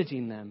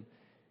encouraging them.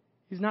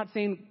 He's not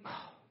saying,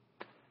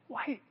 oh,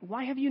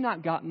 why have you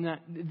not gotten that?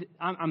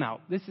 I'm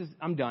out.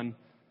 I'm done.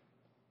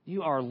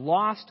 You are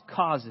lost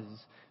causes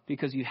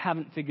because you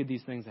haven't figured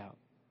these things out.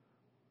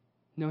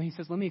 No, he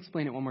says, let me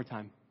explain it one more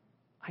time.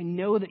 I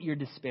know that you're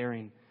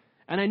despairing.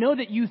 And I know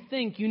that you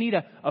think you need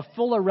a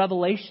fuller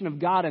revelation of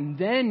God and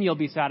then you'll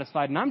be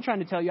satisfied. And I'm trying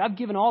to tell you, I've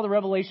given all the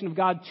revelation of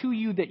God to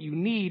you that you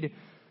need.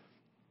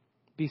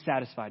 Be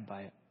satisfied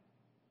by it.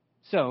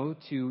 So,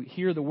 to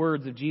hear the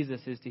words of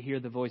Jesus is to hear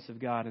the voice of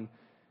God. And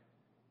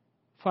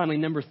finally,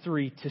 number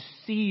 3, to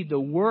see the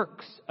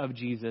works of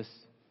Jesus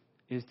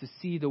is to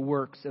see the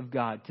works of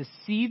God. To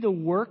see the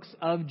works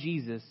of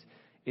Jesus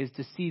is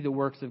to see the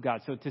works of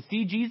God. So to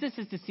see Jesus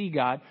is to see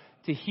God.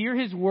 To hear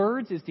his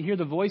words is to hear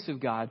the voice of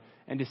God.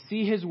 And to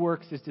see his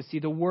works is to see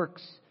the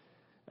works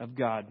of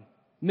God.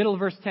 Middle of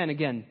verse 10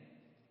 again.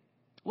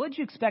 What did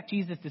you expect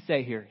Jesus to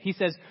say here? He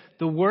says,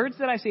 the words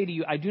that I say to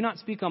you, I do not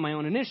speak on my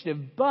own initiative,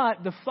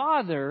 but the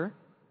Father,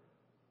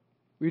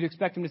 we'd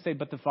expect him to say,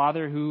 but the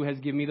Father who has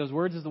given me those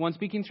words is the one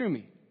speaking through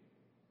me.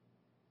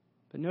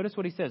 But notice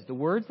what he says. The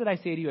words that I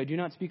say to you, I do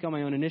not speak on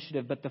my own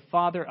initiative, but the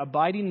Father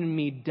abiding in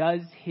me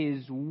does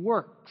his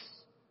works.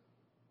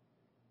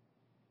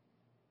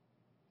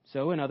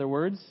 So, in other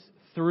words,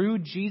 through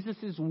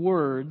Jesus'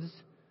 words,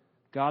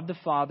 God the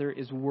Father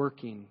is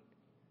working.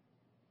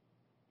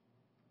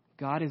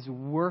 God is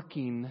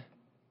working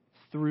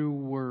through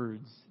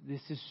words.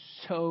 This is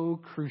so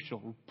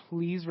crucial.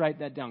 Please write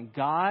that down.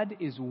 God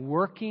is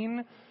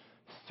working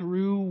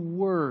through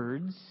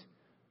words.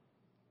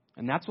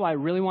 And that's why I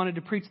really wanted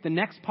to preach the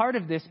next part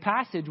of this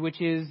passage, which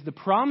is the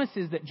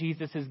promises that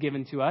Jesus has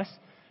given to us.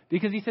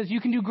 Because he says, you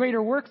can do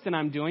greater works than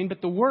I'm doing,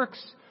 but the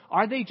works,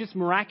 are they just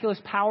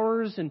miraculous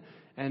powers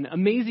and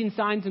amazing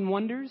signs and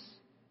wonders?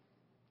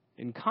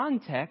 In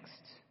context,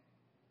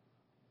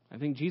 I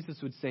think Jesus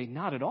would say,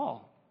 not at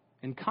all.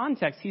 In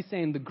context, he's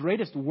saying the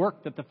greatest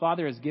work that the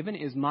Father has given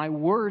is my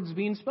words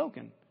being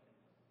spoken.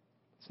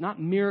 It's not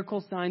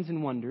miracle signs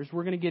and wonders.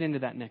 We're going to get into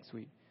that next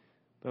week.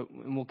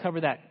 And we'll cover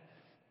that.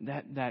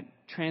 That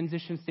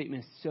transition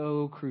statement is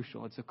so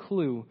crucial. It's a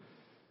clue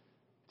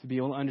to be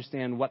able to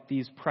understand what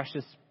these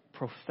precious,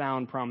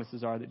 profound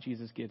promises are that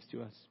Jesus gives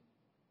to us.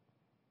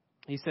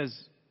 He says,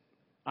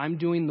 I'm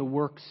doing the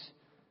works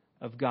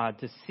of God.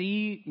 To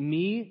see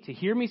me, to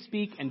hear me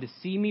speak, and to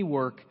see me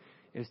work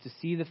is to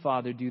see the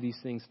Father do these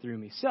things through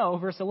me. So,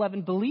 verse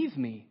 11, believe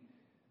me.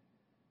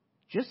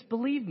 Just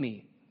believe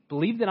me.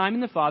 Believe that I'm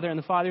in the Father and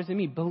the Father is in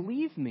me.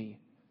 Believe me.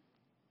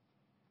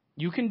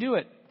 You can do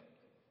it.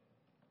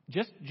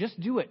 Just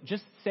do it.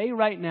 Just say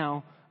right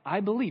now,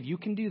 I believe. You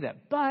can do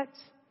that. But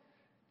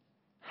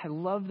I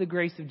love the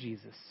grace of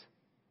Jesus.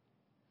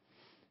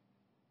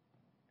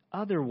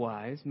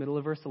 Otherwise, middle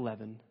of verse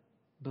 11,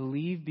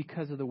 believe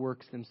because of the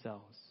works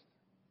themselves.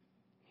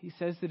 He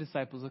says to the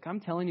disciples, look, I'm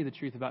telling you the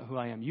truth about who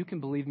I am. You can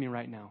believe me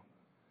right now.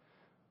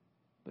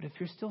 But if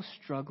you're still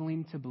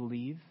struggling to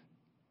believe,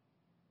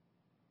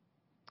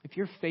 if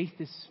your faith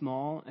is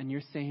small and you're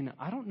saying,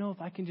 I don't know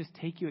if I can just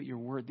take you at your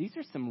word. These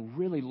are some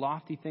really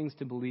lofty things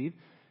to believe.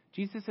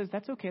 Jesus says,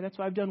 that's okay. That's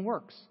why I've done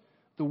works.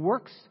 The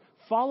works,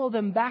 follow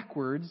them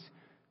backwards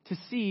to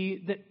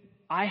see that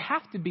I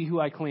have to be who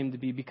I claim to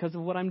be because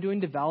of what I'm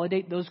doing to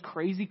validate those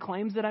crazy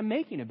claims that I'm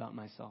making about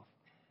myself.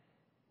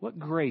 What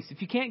grace.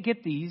 If you can't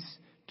get these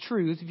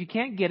truths, if you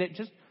can't get it,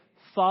 just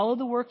follow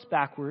the works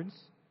backwards.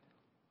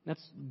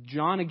 That's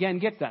John again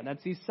gets that.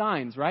 That's these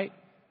signs, right?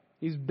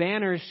 These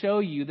banners show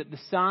you that the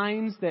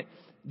signs that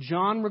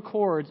John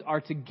records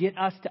are to get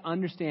us to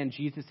understand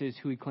Jesus is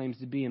who he claims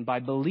to be. And by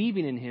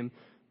believing in him,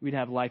 we'd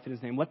have life in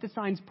his name. What the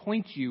signs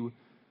point you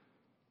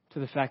to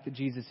the fact that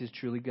Jesus is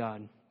truly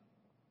God.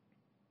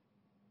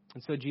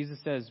 And so Jesus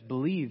says,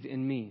 believe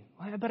in me.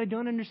 Well, but I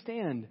don't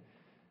understand.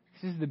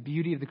 This is the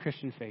beauty of the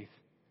Christian faith.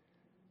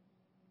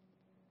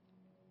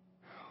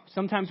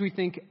 Sometimes we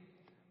think,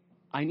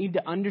 I need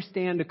to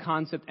understand a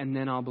concept and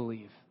then I'll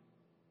believe.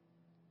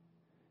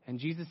 And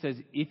Jesus says,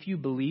 if you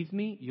believe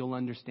me, you'll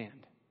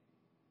understand.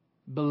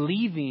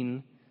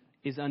 Believing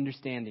is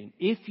understanding.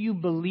 If you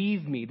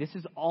believe me, this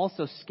is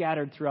also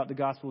scattered throughout the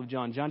Gospel of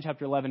John. John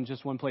chapter 11,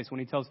 just one place, when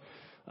he tells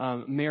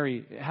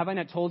Mary, have I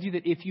not told you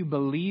that if you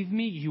believe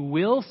me, you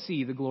will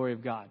see the glory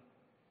of God?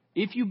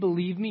 If you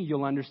believe me,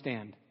 you'll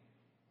understand.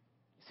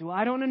 You say, well,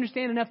 I don't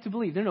understand enough to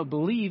believe. No,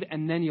 believe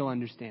and then you'll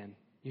understand.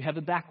 You have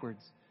it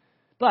backwards.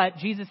 But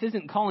Jesus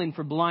isn't calling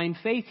for blind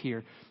faith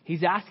here.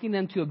 He's asking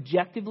them to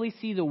objectively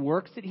see the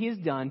works that he has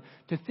done,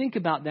 to think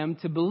about them,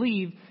 to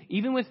believe,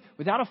 even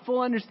without a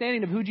full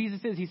understanding of who Jesus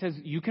is. He says,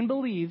 you can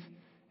believe,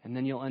 and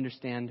then you'll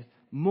understand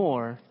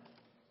more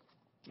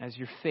as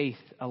your faith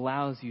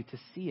allows you to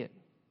see it.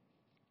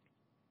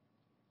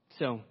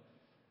 So,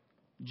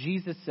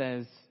 Jesus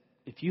says,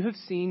 if you have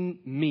seen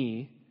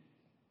me,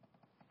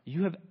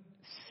 you have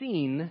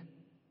seen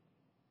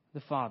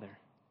the Father.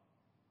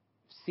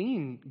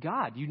 Seen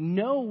God. You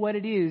know what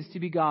it is to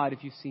be God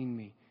if you've seen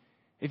me.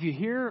 If you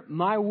hear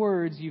my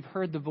words, you've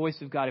heard the voice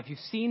of God. If you've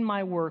seen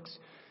my works,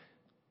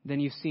 then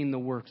you've seen the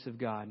works of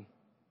God.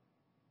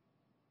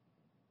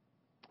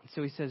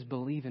 So he says,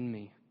 believe in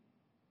me.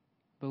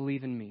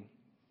 Believe in me.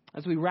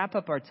 As we wrap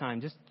up our time,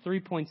 just 3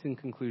 points in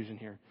conclusion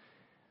here.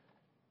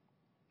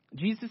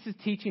 Jesus is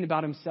teaching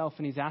about himself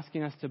and he's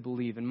asking us to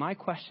believe. And my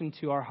question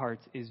to our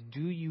hearts is, do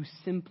you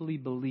simply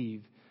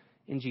believe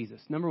in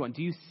Jesus? Number one,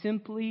 do you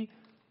simply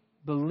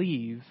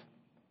believe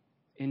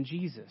in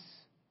Jesus?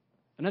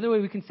 Another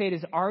way we can say it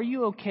is, are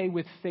you okay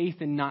with faith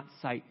and not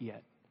sight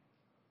yet?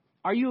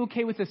 Are you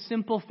okay with a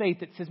simple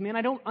faith that says, man,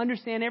 I don't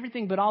understand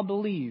everything, but I'll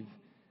believe?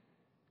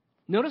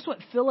 Notice what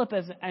Philip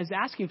is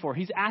asking for.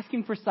 He's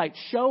asking for sight.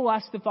 Show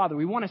us the Father.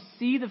 We want to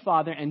see the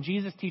Father, and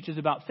Jesus teaches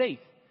about faith.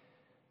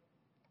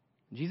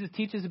 Jesus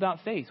teaches about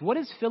faith. What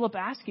is Philip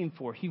asking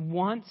for? He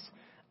wants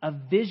a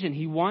vision.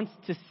 He wants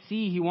to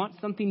see. He wants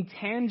something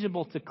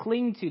tangible to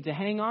cling to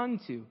hang on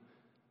to.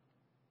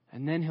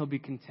 And then he'll be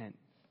content.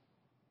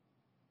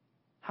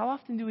 How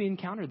often do we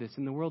encounter this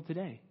in the world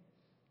today?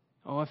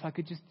 Oh, if I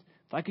could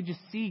just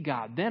see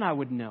God, then I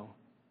would know.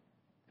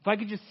 If I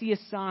could just see a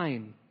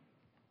sign.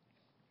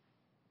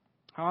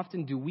 How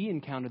often do we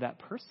encounter that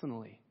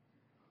personally?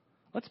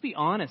 Let's be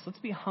honest. Let's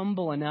be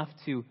humble enough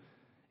to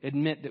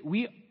admit that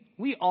we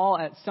all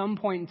at some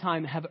point in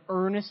time have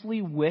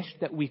earnestly wished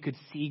that we could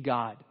see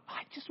God.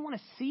 I just want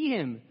to see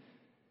him.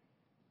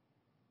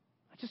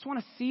 I just want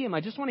to see him. I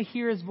just want to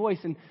hear his voice.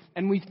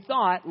 And we've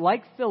thought,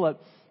 like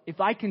Philip,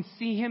 if I can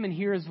see him and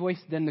hear his voice,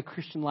 then the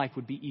Christian life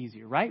would be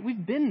easier, right?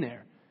 We've been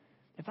there.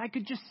 If I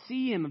could just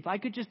see him, if I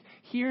could just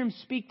hear him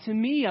speak to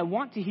me, I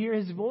want to hear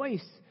his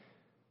voice,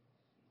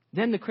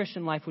 then the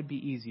Christian life would be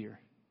easier.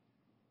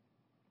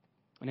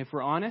 And if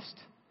we're honest,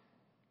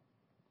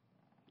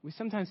 we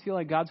sometimes feel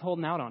like God's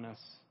holding out on us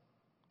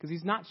because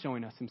He's not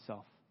showing us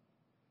Himself.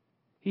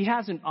 He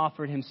hasn't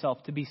offered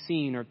Himself to be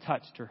seen or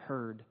touched or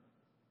heard.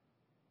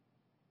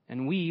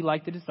 And we,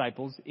 like the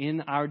disciples,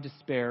 in our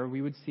despair,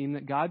 we would seem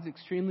that God's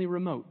extremely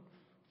remote,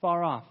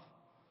 far off.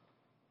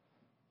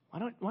 Why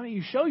don't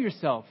you show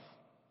yourself?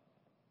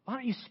 Why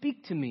don't you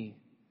speak to me?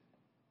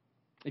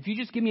 If you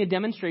just give me a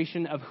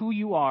demonstration of who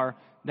you are,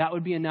 that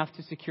would be enough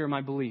to secure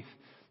my belief.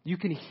 You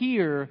can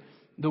hear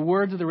the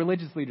words of the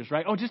religious leaders,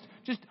 right? Oh,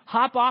 just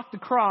hop off the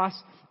cross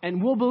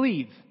and we'll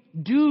believe.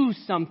 Do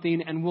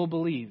something and we'll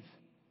believe.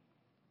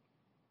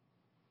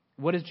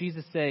 What does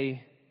Jesus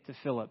say to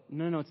Philip?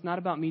 No, it's not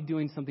about me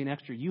doing something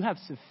extra. You have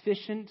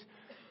sufficient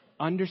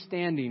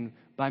understanding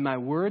by my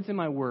words and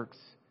my works.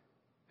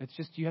 It's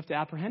just you have to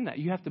apprehend that.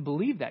 You have to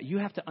believe that. You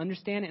have to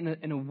understand it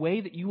in a way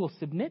that you will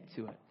submit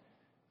to it.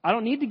 I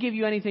don't need to give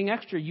you anything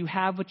extra. You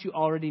have what you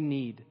already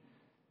need.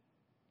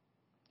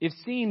 If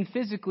seeing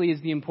physically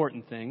is the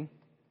important thing,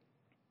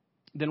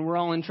 then we're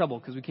all in trouble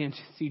because we can't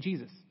see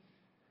Jesus.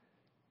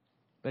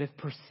 But if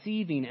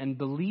perceiving and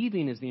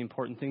believing is the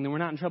important thing, then we're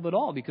not in trouble at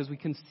all because we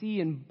can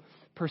see and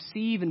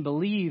perceive and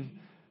believe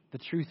the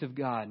truth of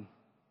God.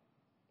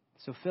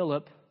 So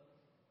Philip,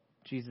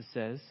 Jesus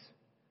says,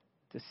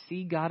 to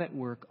see God at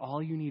work,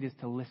 all you need is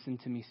to listen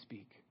to me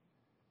speak.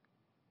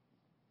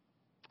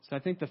 So I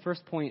think the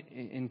first point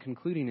in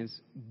concluding is,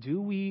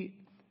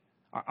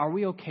 are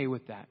we okay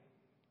with that?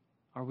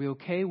 Are we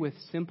okay with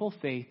simple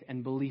faith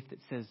and belief that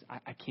says,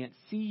 I can't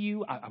see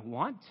you, I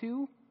want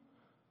to,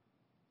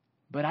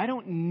 but I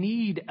don't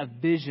need a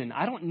vision.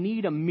 I don't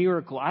need a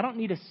miracle. I don't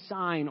need a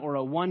sign or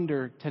a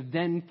wonder to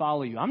then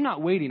follow you. I'm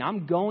not waiting.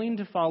 I'm going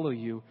to follow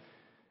you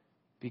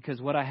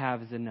because what I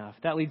have is enough.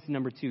 That leads to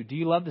number 2. Do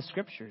you love the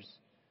Scriptures?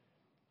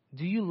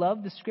 Do you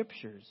love the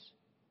Scriptures?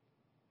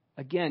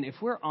 Again, if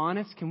we're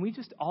honest, can we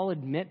just all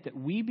admit that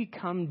we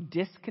become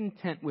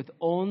discontent with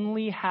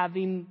only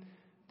having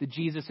the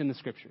Jesus in the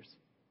Scriptures?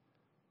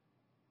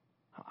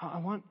 I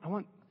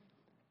want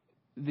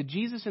the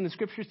Jesus in the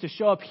Scriptures to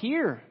show up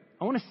here.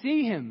 I want to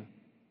see Him.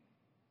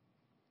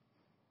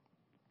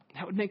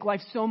 That would make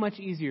life so much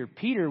easier.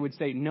 Peter would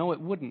say, no,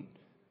 it wouldn't.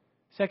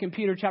 2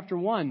 Peter chapter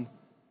 1.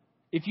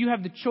 If you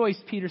have the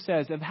choice, Peter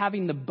says, of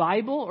having the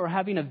Bible or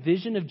having a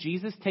vision of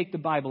Jesus, take the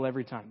Bible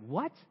every time.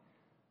 What?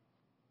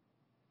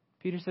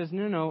 Peter says,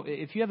 no.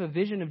 If you have a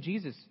vision of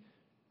Jesus,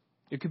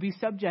 it could be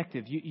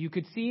subjective. You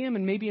could see Him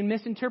and maybe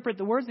misinterpret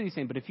the words that He's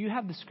saying. But if you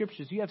have the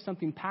Scriptures, you have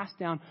something passed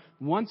down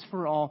once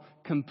for all,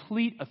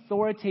 complete,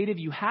 authoritative,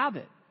 you have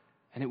it.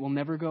 And it will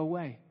never go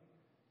away.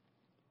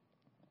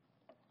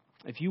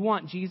 If you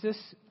want Jesus,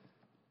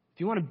 if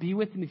you want to be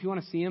with Him, if you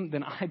want to see Him,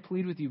 then I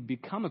plead with you,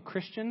 become a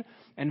Christian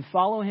and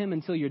follow Him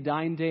until your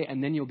dying day,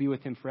 and then you'll be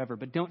with Him forever.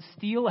 But don't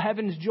steal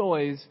heaven's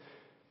joys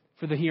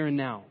for the here and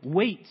now.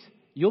 Wait.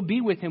 You'll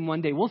be with Him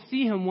one day. We'll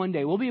see Him one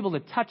day. We'll be able to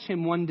touch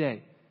Him one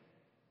day.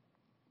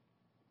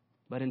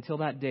 But until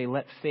that day,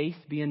 let faith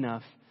be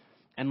enough,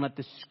 and let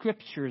the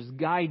Scriptures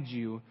guide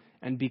you,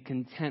 and be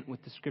content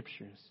with the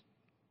Scriptures.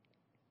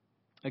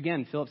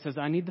 Again, Philip says,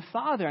 I need the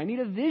Father. I need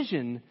a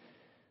vision.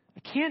 I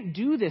can't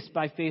do this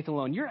by faith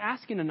alone. You're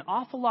asking an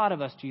awful lot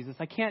of us, Jesus.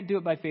 I can't do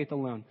it by faith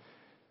alone.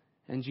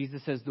 And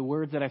Jesus says, the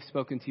words that I've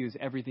spoken to you is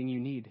everything you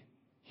need.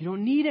 You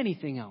don't need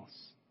anything else.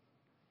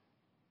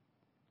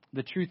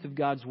 The truth of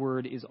God's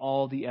Word is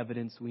all the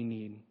evidence we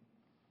need.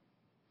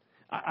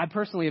 I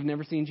personally have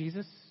never seen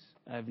Jesus.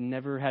 I've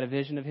never had a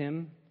vision of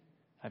Him.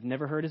 I've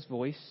never heard His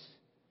voice.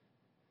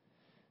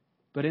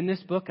 But in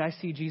this book, I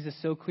see Jesus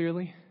so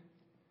clearly.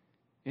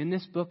 In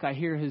this book, I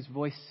hear His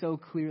voice so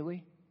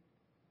clearly.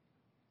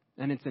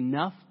 And it's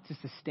enough to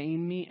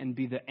sustain me and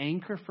be the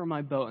anchor for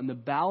my boat and the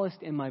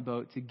ballast in my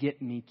boat to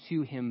get me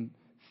to Him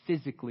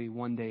physically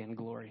one day in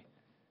glory.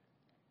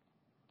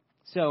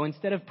 So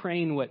instead of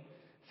praying what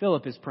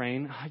Philip is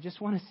praying, I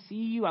just want to see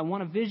you. I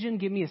want a vision.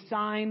 Give me a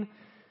sign.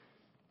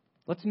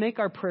 Let's make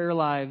our prayer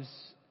lives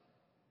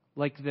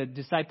like the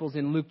disciples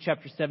in Luke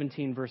chapter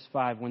 17, verse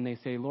 5, when they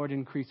say, Lord,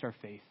 increase our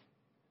faith.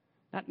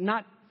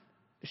 Not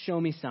show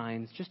me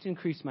signs, just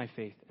increase my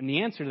faith. And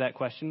the answer to that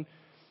question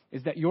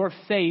is that your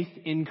faith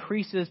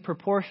increases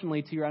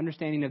proportionally to your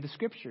understanding of the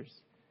Scriptures.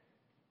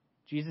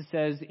 Jesus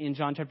says in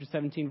John chapter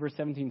 17, verse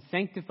 17,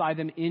 sanctify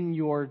them in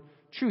your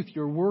truth.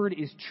 Your word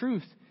is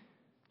truth.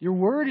 Your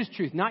word is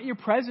truth, not your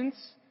presence.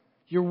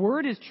 Your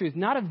word is truth,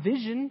 not a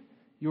vision.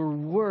 Your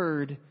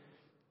word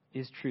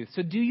is truth.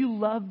 So do you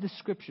love the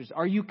Scriptures?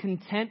 Are you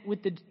content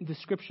with the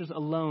Scriptures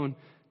alone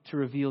to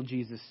reveal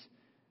Jesus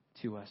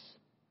to us?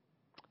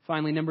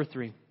 Finally, number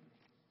 3,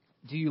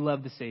 do you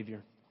love the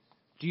Savior?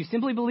 Do you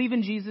simply believe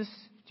in Jesus?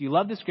 Do you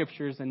love the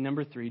Scriptures? And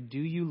number 3, do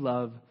you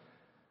love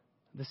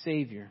the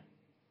Savior?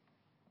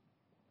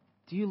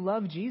 Do you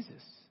love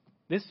Jesus?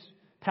 This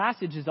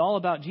passage is all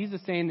about Jesus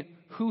saying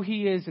who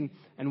He is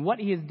and what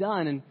He has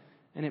done.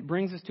 And it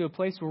brings us to a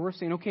place where we're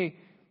saying, okay,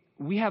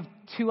 we have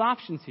 2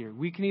 options here.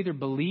 We can either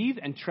believe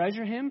and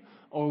treasure Him,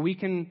 or we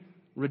can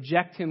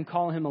reject Him,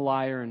 call Him a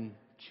liar, and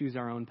choose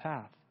our own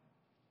path.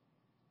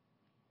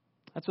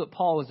 That's what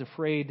Paul was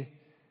afraid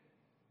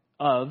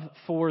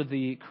for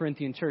the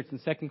Corinthian church. In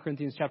 2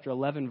 Corinthians chapter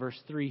 11, verse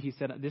 3, he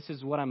said, "This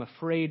is what I'm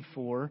afraid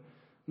for.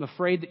 I'm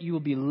afraid that you will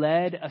be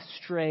led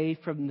astray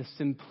from the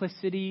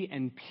simplicity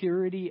and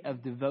purity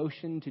of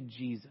devotion to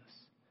Jesus."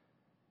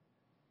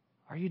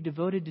 Are you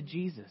devoted to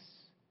Jesus?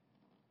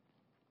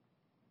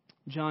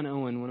 John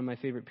Owen, one of my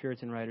favorite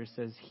Puritan writers,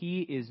 says,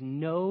 "He is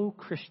no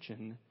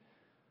Christian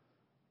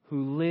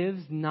who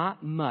lives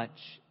not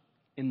much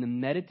in the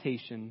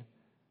meditation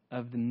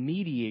of the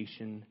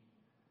mediation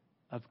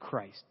of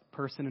Christ,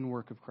 person and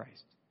work of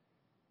Christ."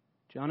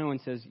 John Owen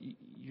says,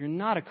 you're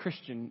not a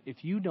Christian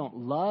if you don't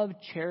love,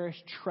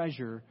 cherish,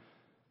 treasure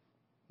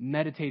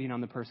meditating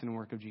on the person and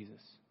work of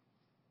Jesus.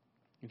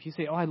 If you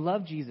say, "Oh, I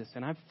love Jesus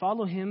and I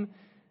follow him,"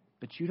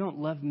 but you don't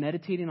love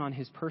meditating on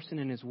his person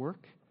and his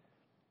work,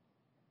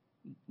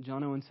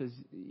 John Owen says,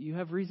 you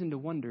have reason to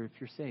wonder if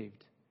you're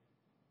saved.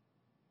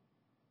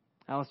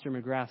 Alistair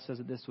McGrath says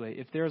it this way: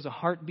 if there is a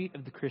heartbeat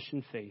of the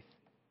Christian faith,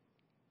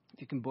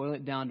 if you can boil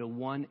it down to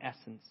one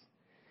essence,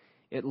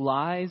 it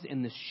lies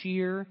in the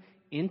sheer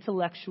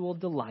intellectual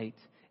delight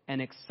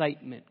and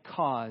excitement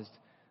caused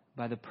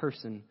by the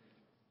person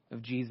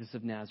of Jesus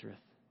of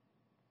Nazareth.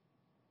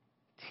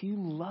 Do you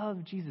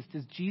love Jesus?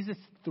 Does Jesus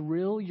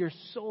thrill your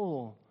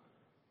soul?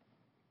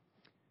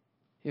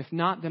 If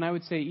not, then I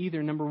would say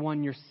either, number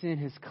one, your sin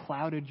has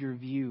clouded your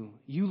view.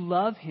 You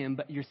love him,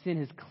 but your sin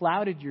has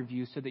clouded your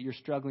view so that you're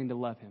struggling to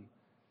love him.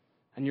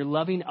 And you're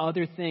loving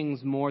other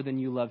things more than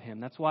you love him.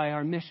 That's why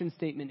our mission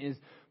statement is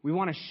we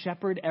want to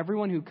shepherd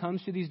everyone who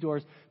comes through these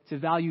doors to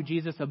value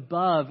Jesus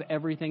above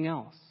everything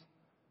else.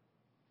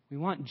 We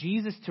want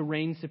Jesus to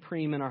reign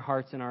supreme in our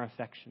hearts and our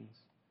affections.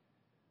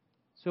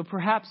 So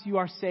perhaps you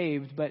are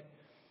saved, but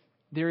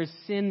there is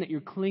sin that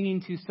you're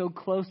clinging to so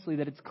closely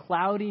that it's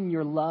clouding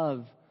your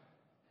love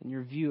and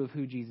your view of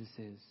who Jesus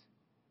is.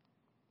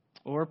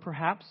 Or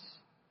perhaps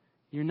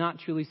you're not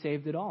truly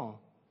saved at all.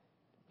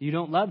 You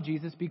don't love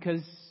Jesus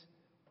because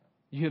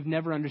you have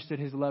never understood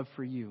his love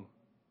for you.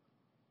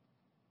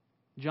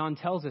 John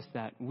tells us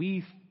that.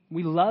 We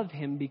love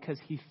him because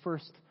he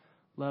first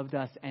loved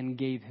us and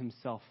gave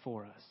himself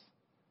for us.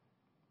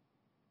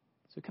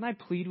 So can I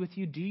plead with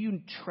you, do you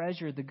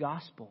treasure the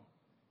gospel?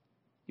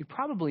 You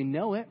probably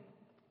know it,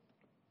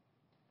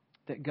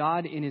 that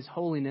God in his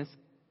holiness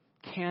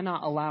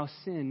cannot allow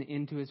sin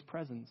into his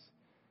presence.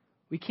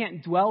 We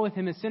can't dwell with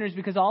him as sinners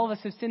because all of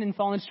us have sinned and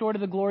fallen short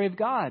of the glory of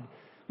God.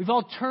 We've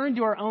all turned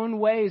to our own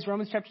ways.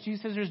 Romans chapter 2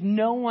 says there's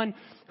no one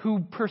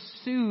who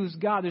pursues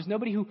God. There's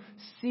nobody who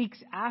seeks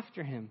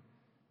after him.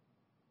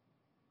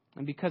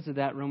 And because of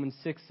that, Romans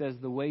 6 says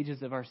the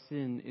wages of our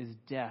sin is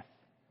death.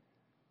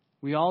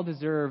 We all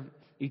deserve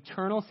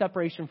eternal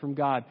separation from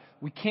God.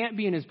 We can't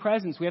be in his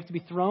presence. We have to be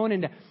thrown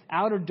into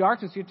outer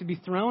darkness. We have to be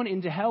thrown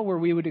into hell where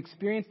we would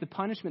experience the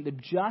punishment, the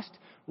just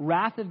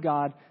wrath of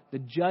God, the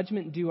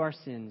judgment due our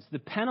sins, the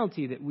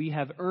penalty that we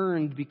have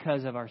earned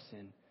because of our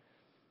sin.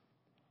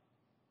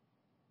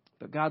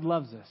 But God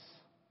loves us.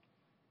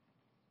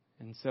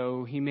 And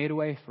so he made a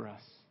way for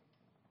us.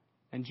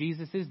 And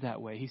Jesus is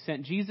that way. He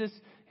sent Jesus,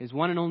 his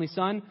one and only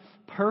Son,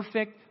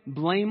 perfect,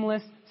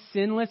 blameless,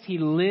 sinless. He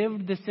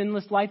lived the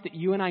sinless life that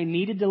you and I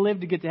needed to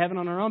live to get to heaven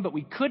on our own, but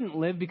we couldn't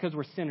live because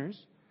we're sinners.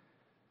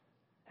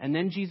 And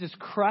then Jesus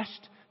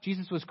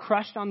was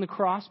crushed on the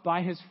cross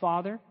by his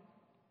Father,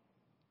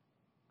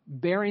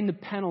 bearing the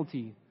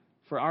penalty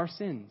for our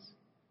sins.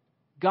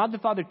 God the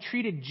Father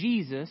treated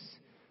Jesus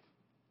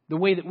the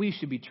way that we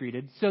should be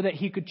treated so that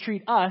he could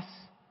treat us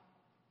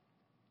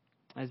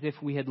as if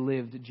we had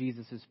lived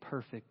Jesus'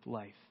 perfect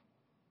life.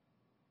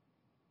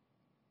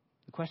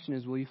 The question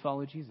is, will you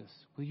follow Jesus?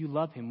 Will you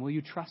love him? Will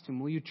you trust him?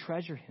 Will you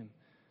treasure him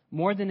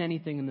more than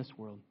anything in this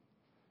world?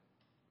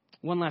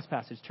 One last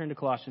passage. Turn to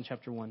Colossians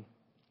chapter 1.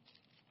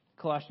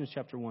 Colossians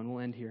chapter 1.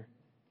 We'll end here.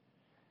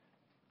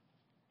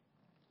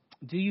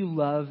 Do you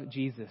love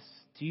Jesus?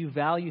 Do you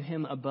value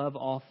him above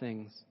all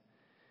things?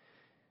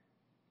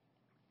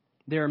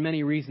 There are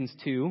many reasons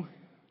to.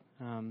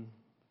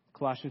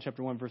 Colossians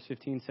chapter 1 verse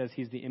 15 says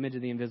he's the image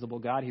of the invisible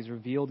God. He's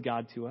revealed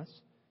God to us.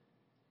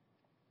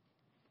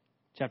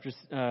 Chapter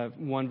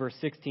 1 verse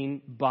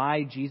 16,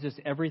 by Jesus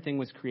everything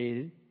was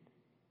created.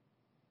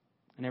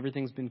 And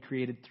everything's been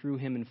created through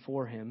him and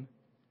for him.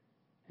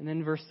 And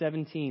then verse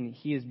 17,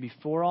 he is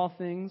before all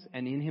things,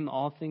 and in him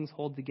all things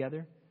hold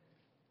together.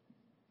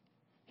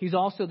 He's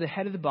also the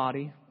head of the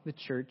body, the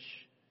church.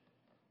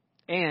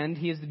 And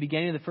he is the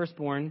beginning of the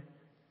firstborn.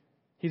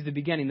 He's the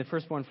beginning, the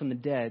firstborn from the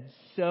dead,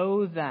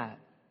 so that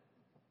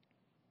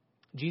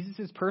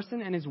Jesus'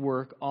 person and his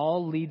work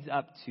all leads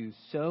up to,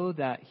 so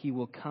that he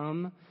will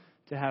come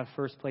to have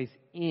first place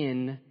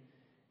in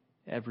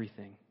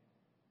everything.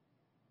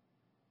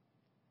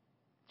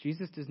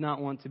 Jesus does not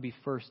want to be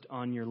first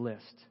on your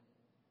list.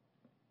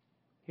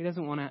 He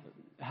doesn't want to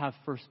have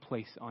first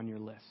place on your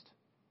list.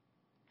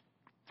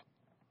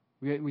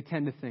 We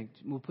tend to think,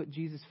 we'll put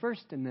Jesus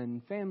first and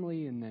then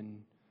family and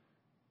then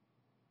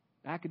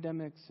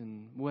academics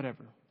and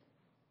whatever.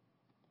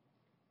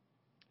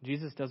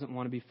 Jesus doesn't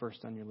want to be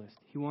first on your list.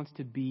 He wants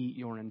to be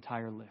your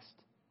entire list.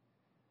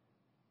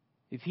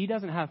 If he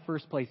doesn't have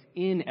first place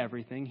in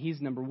everything,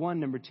 he's number 1,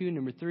 number 2,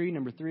 number 3,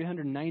 number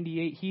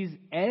 398. He's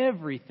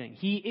everything.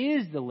 He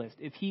is the list.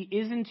 If he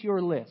isn't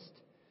your list,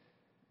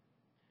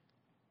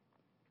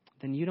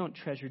 then you don't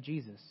treasure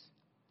Jesus.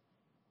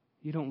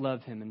 You don't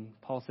love him. And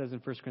Paul says in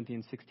 1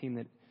 Corinthians 16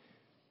 that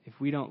if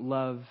we don't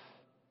love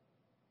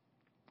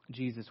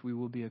Jesus, we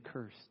will be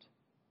accursed.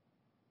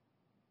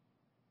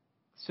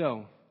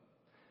 So,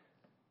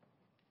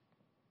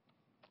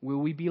 will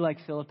we be like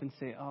Philip and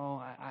say, oh,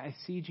 I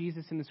see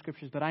Jesus in the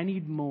Scriptures, but I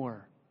need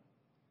more?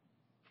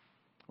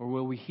 Or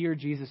will we hear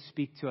Jesus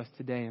speak to us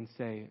today and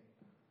say,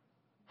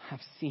 I've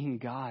seen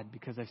God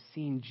because I've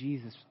seen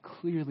Jesus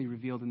clearly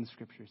revealed in the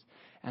Scriptures,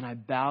 and I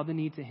bow the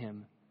knee to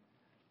him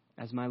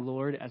as my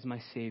Lord, as my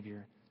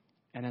Savior,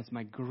 and as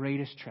my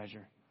greatest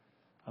treasure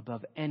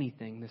above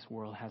anything this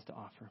world has to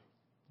offer.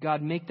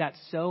 God, make that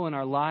so in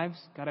our lives.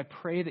 God, I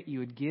pray that you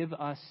would give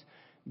us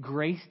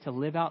grace to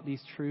live out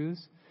these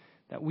truths,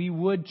 that we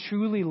would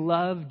truly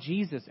love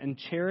Jesus and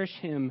cherish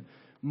him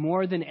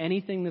more than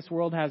anything this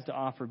world has to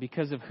offer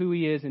because of who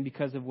he is and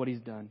because of what he's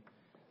done.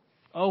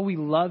 Oh, we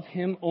love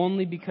him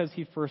only because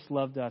he first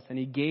loved us and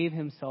he gave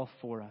himself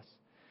for us.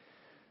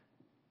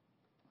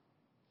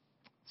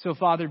 So,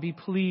 Father, be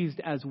pleased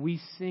as we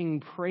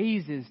sing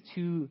praises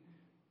to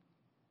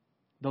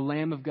the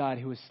Lamb of God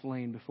who was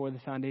slain before the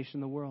foundation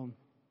of the world.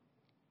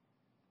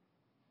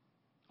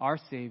 Our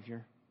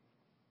Savior,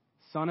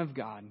 Son of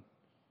God,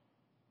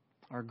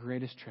 our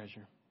greatest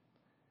treasure.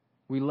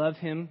 We love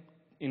him.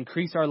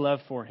 Increase our love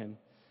for him.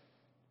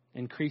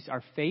 Increase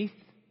our faith.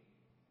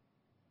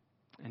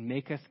 And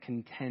make us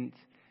content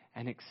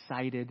and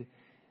excited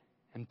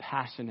and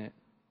passionate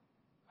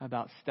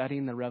about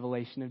studying the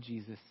revelation of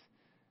Jesus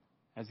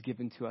as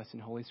given to us in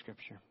Holy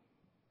Scripture.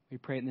 We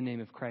pray in the name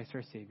of Christ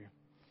our Savior.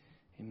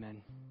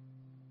 Amen.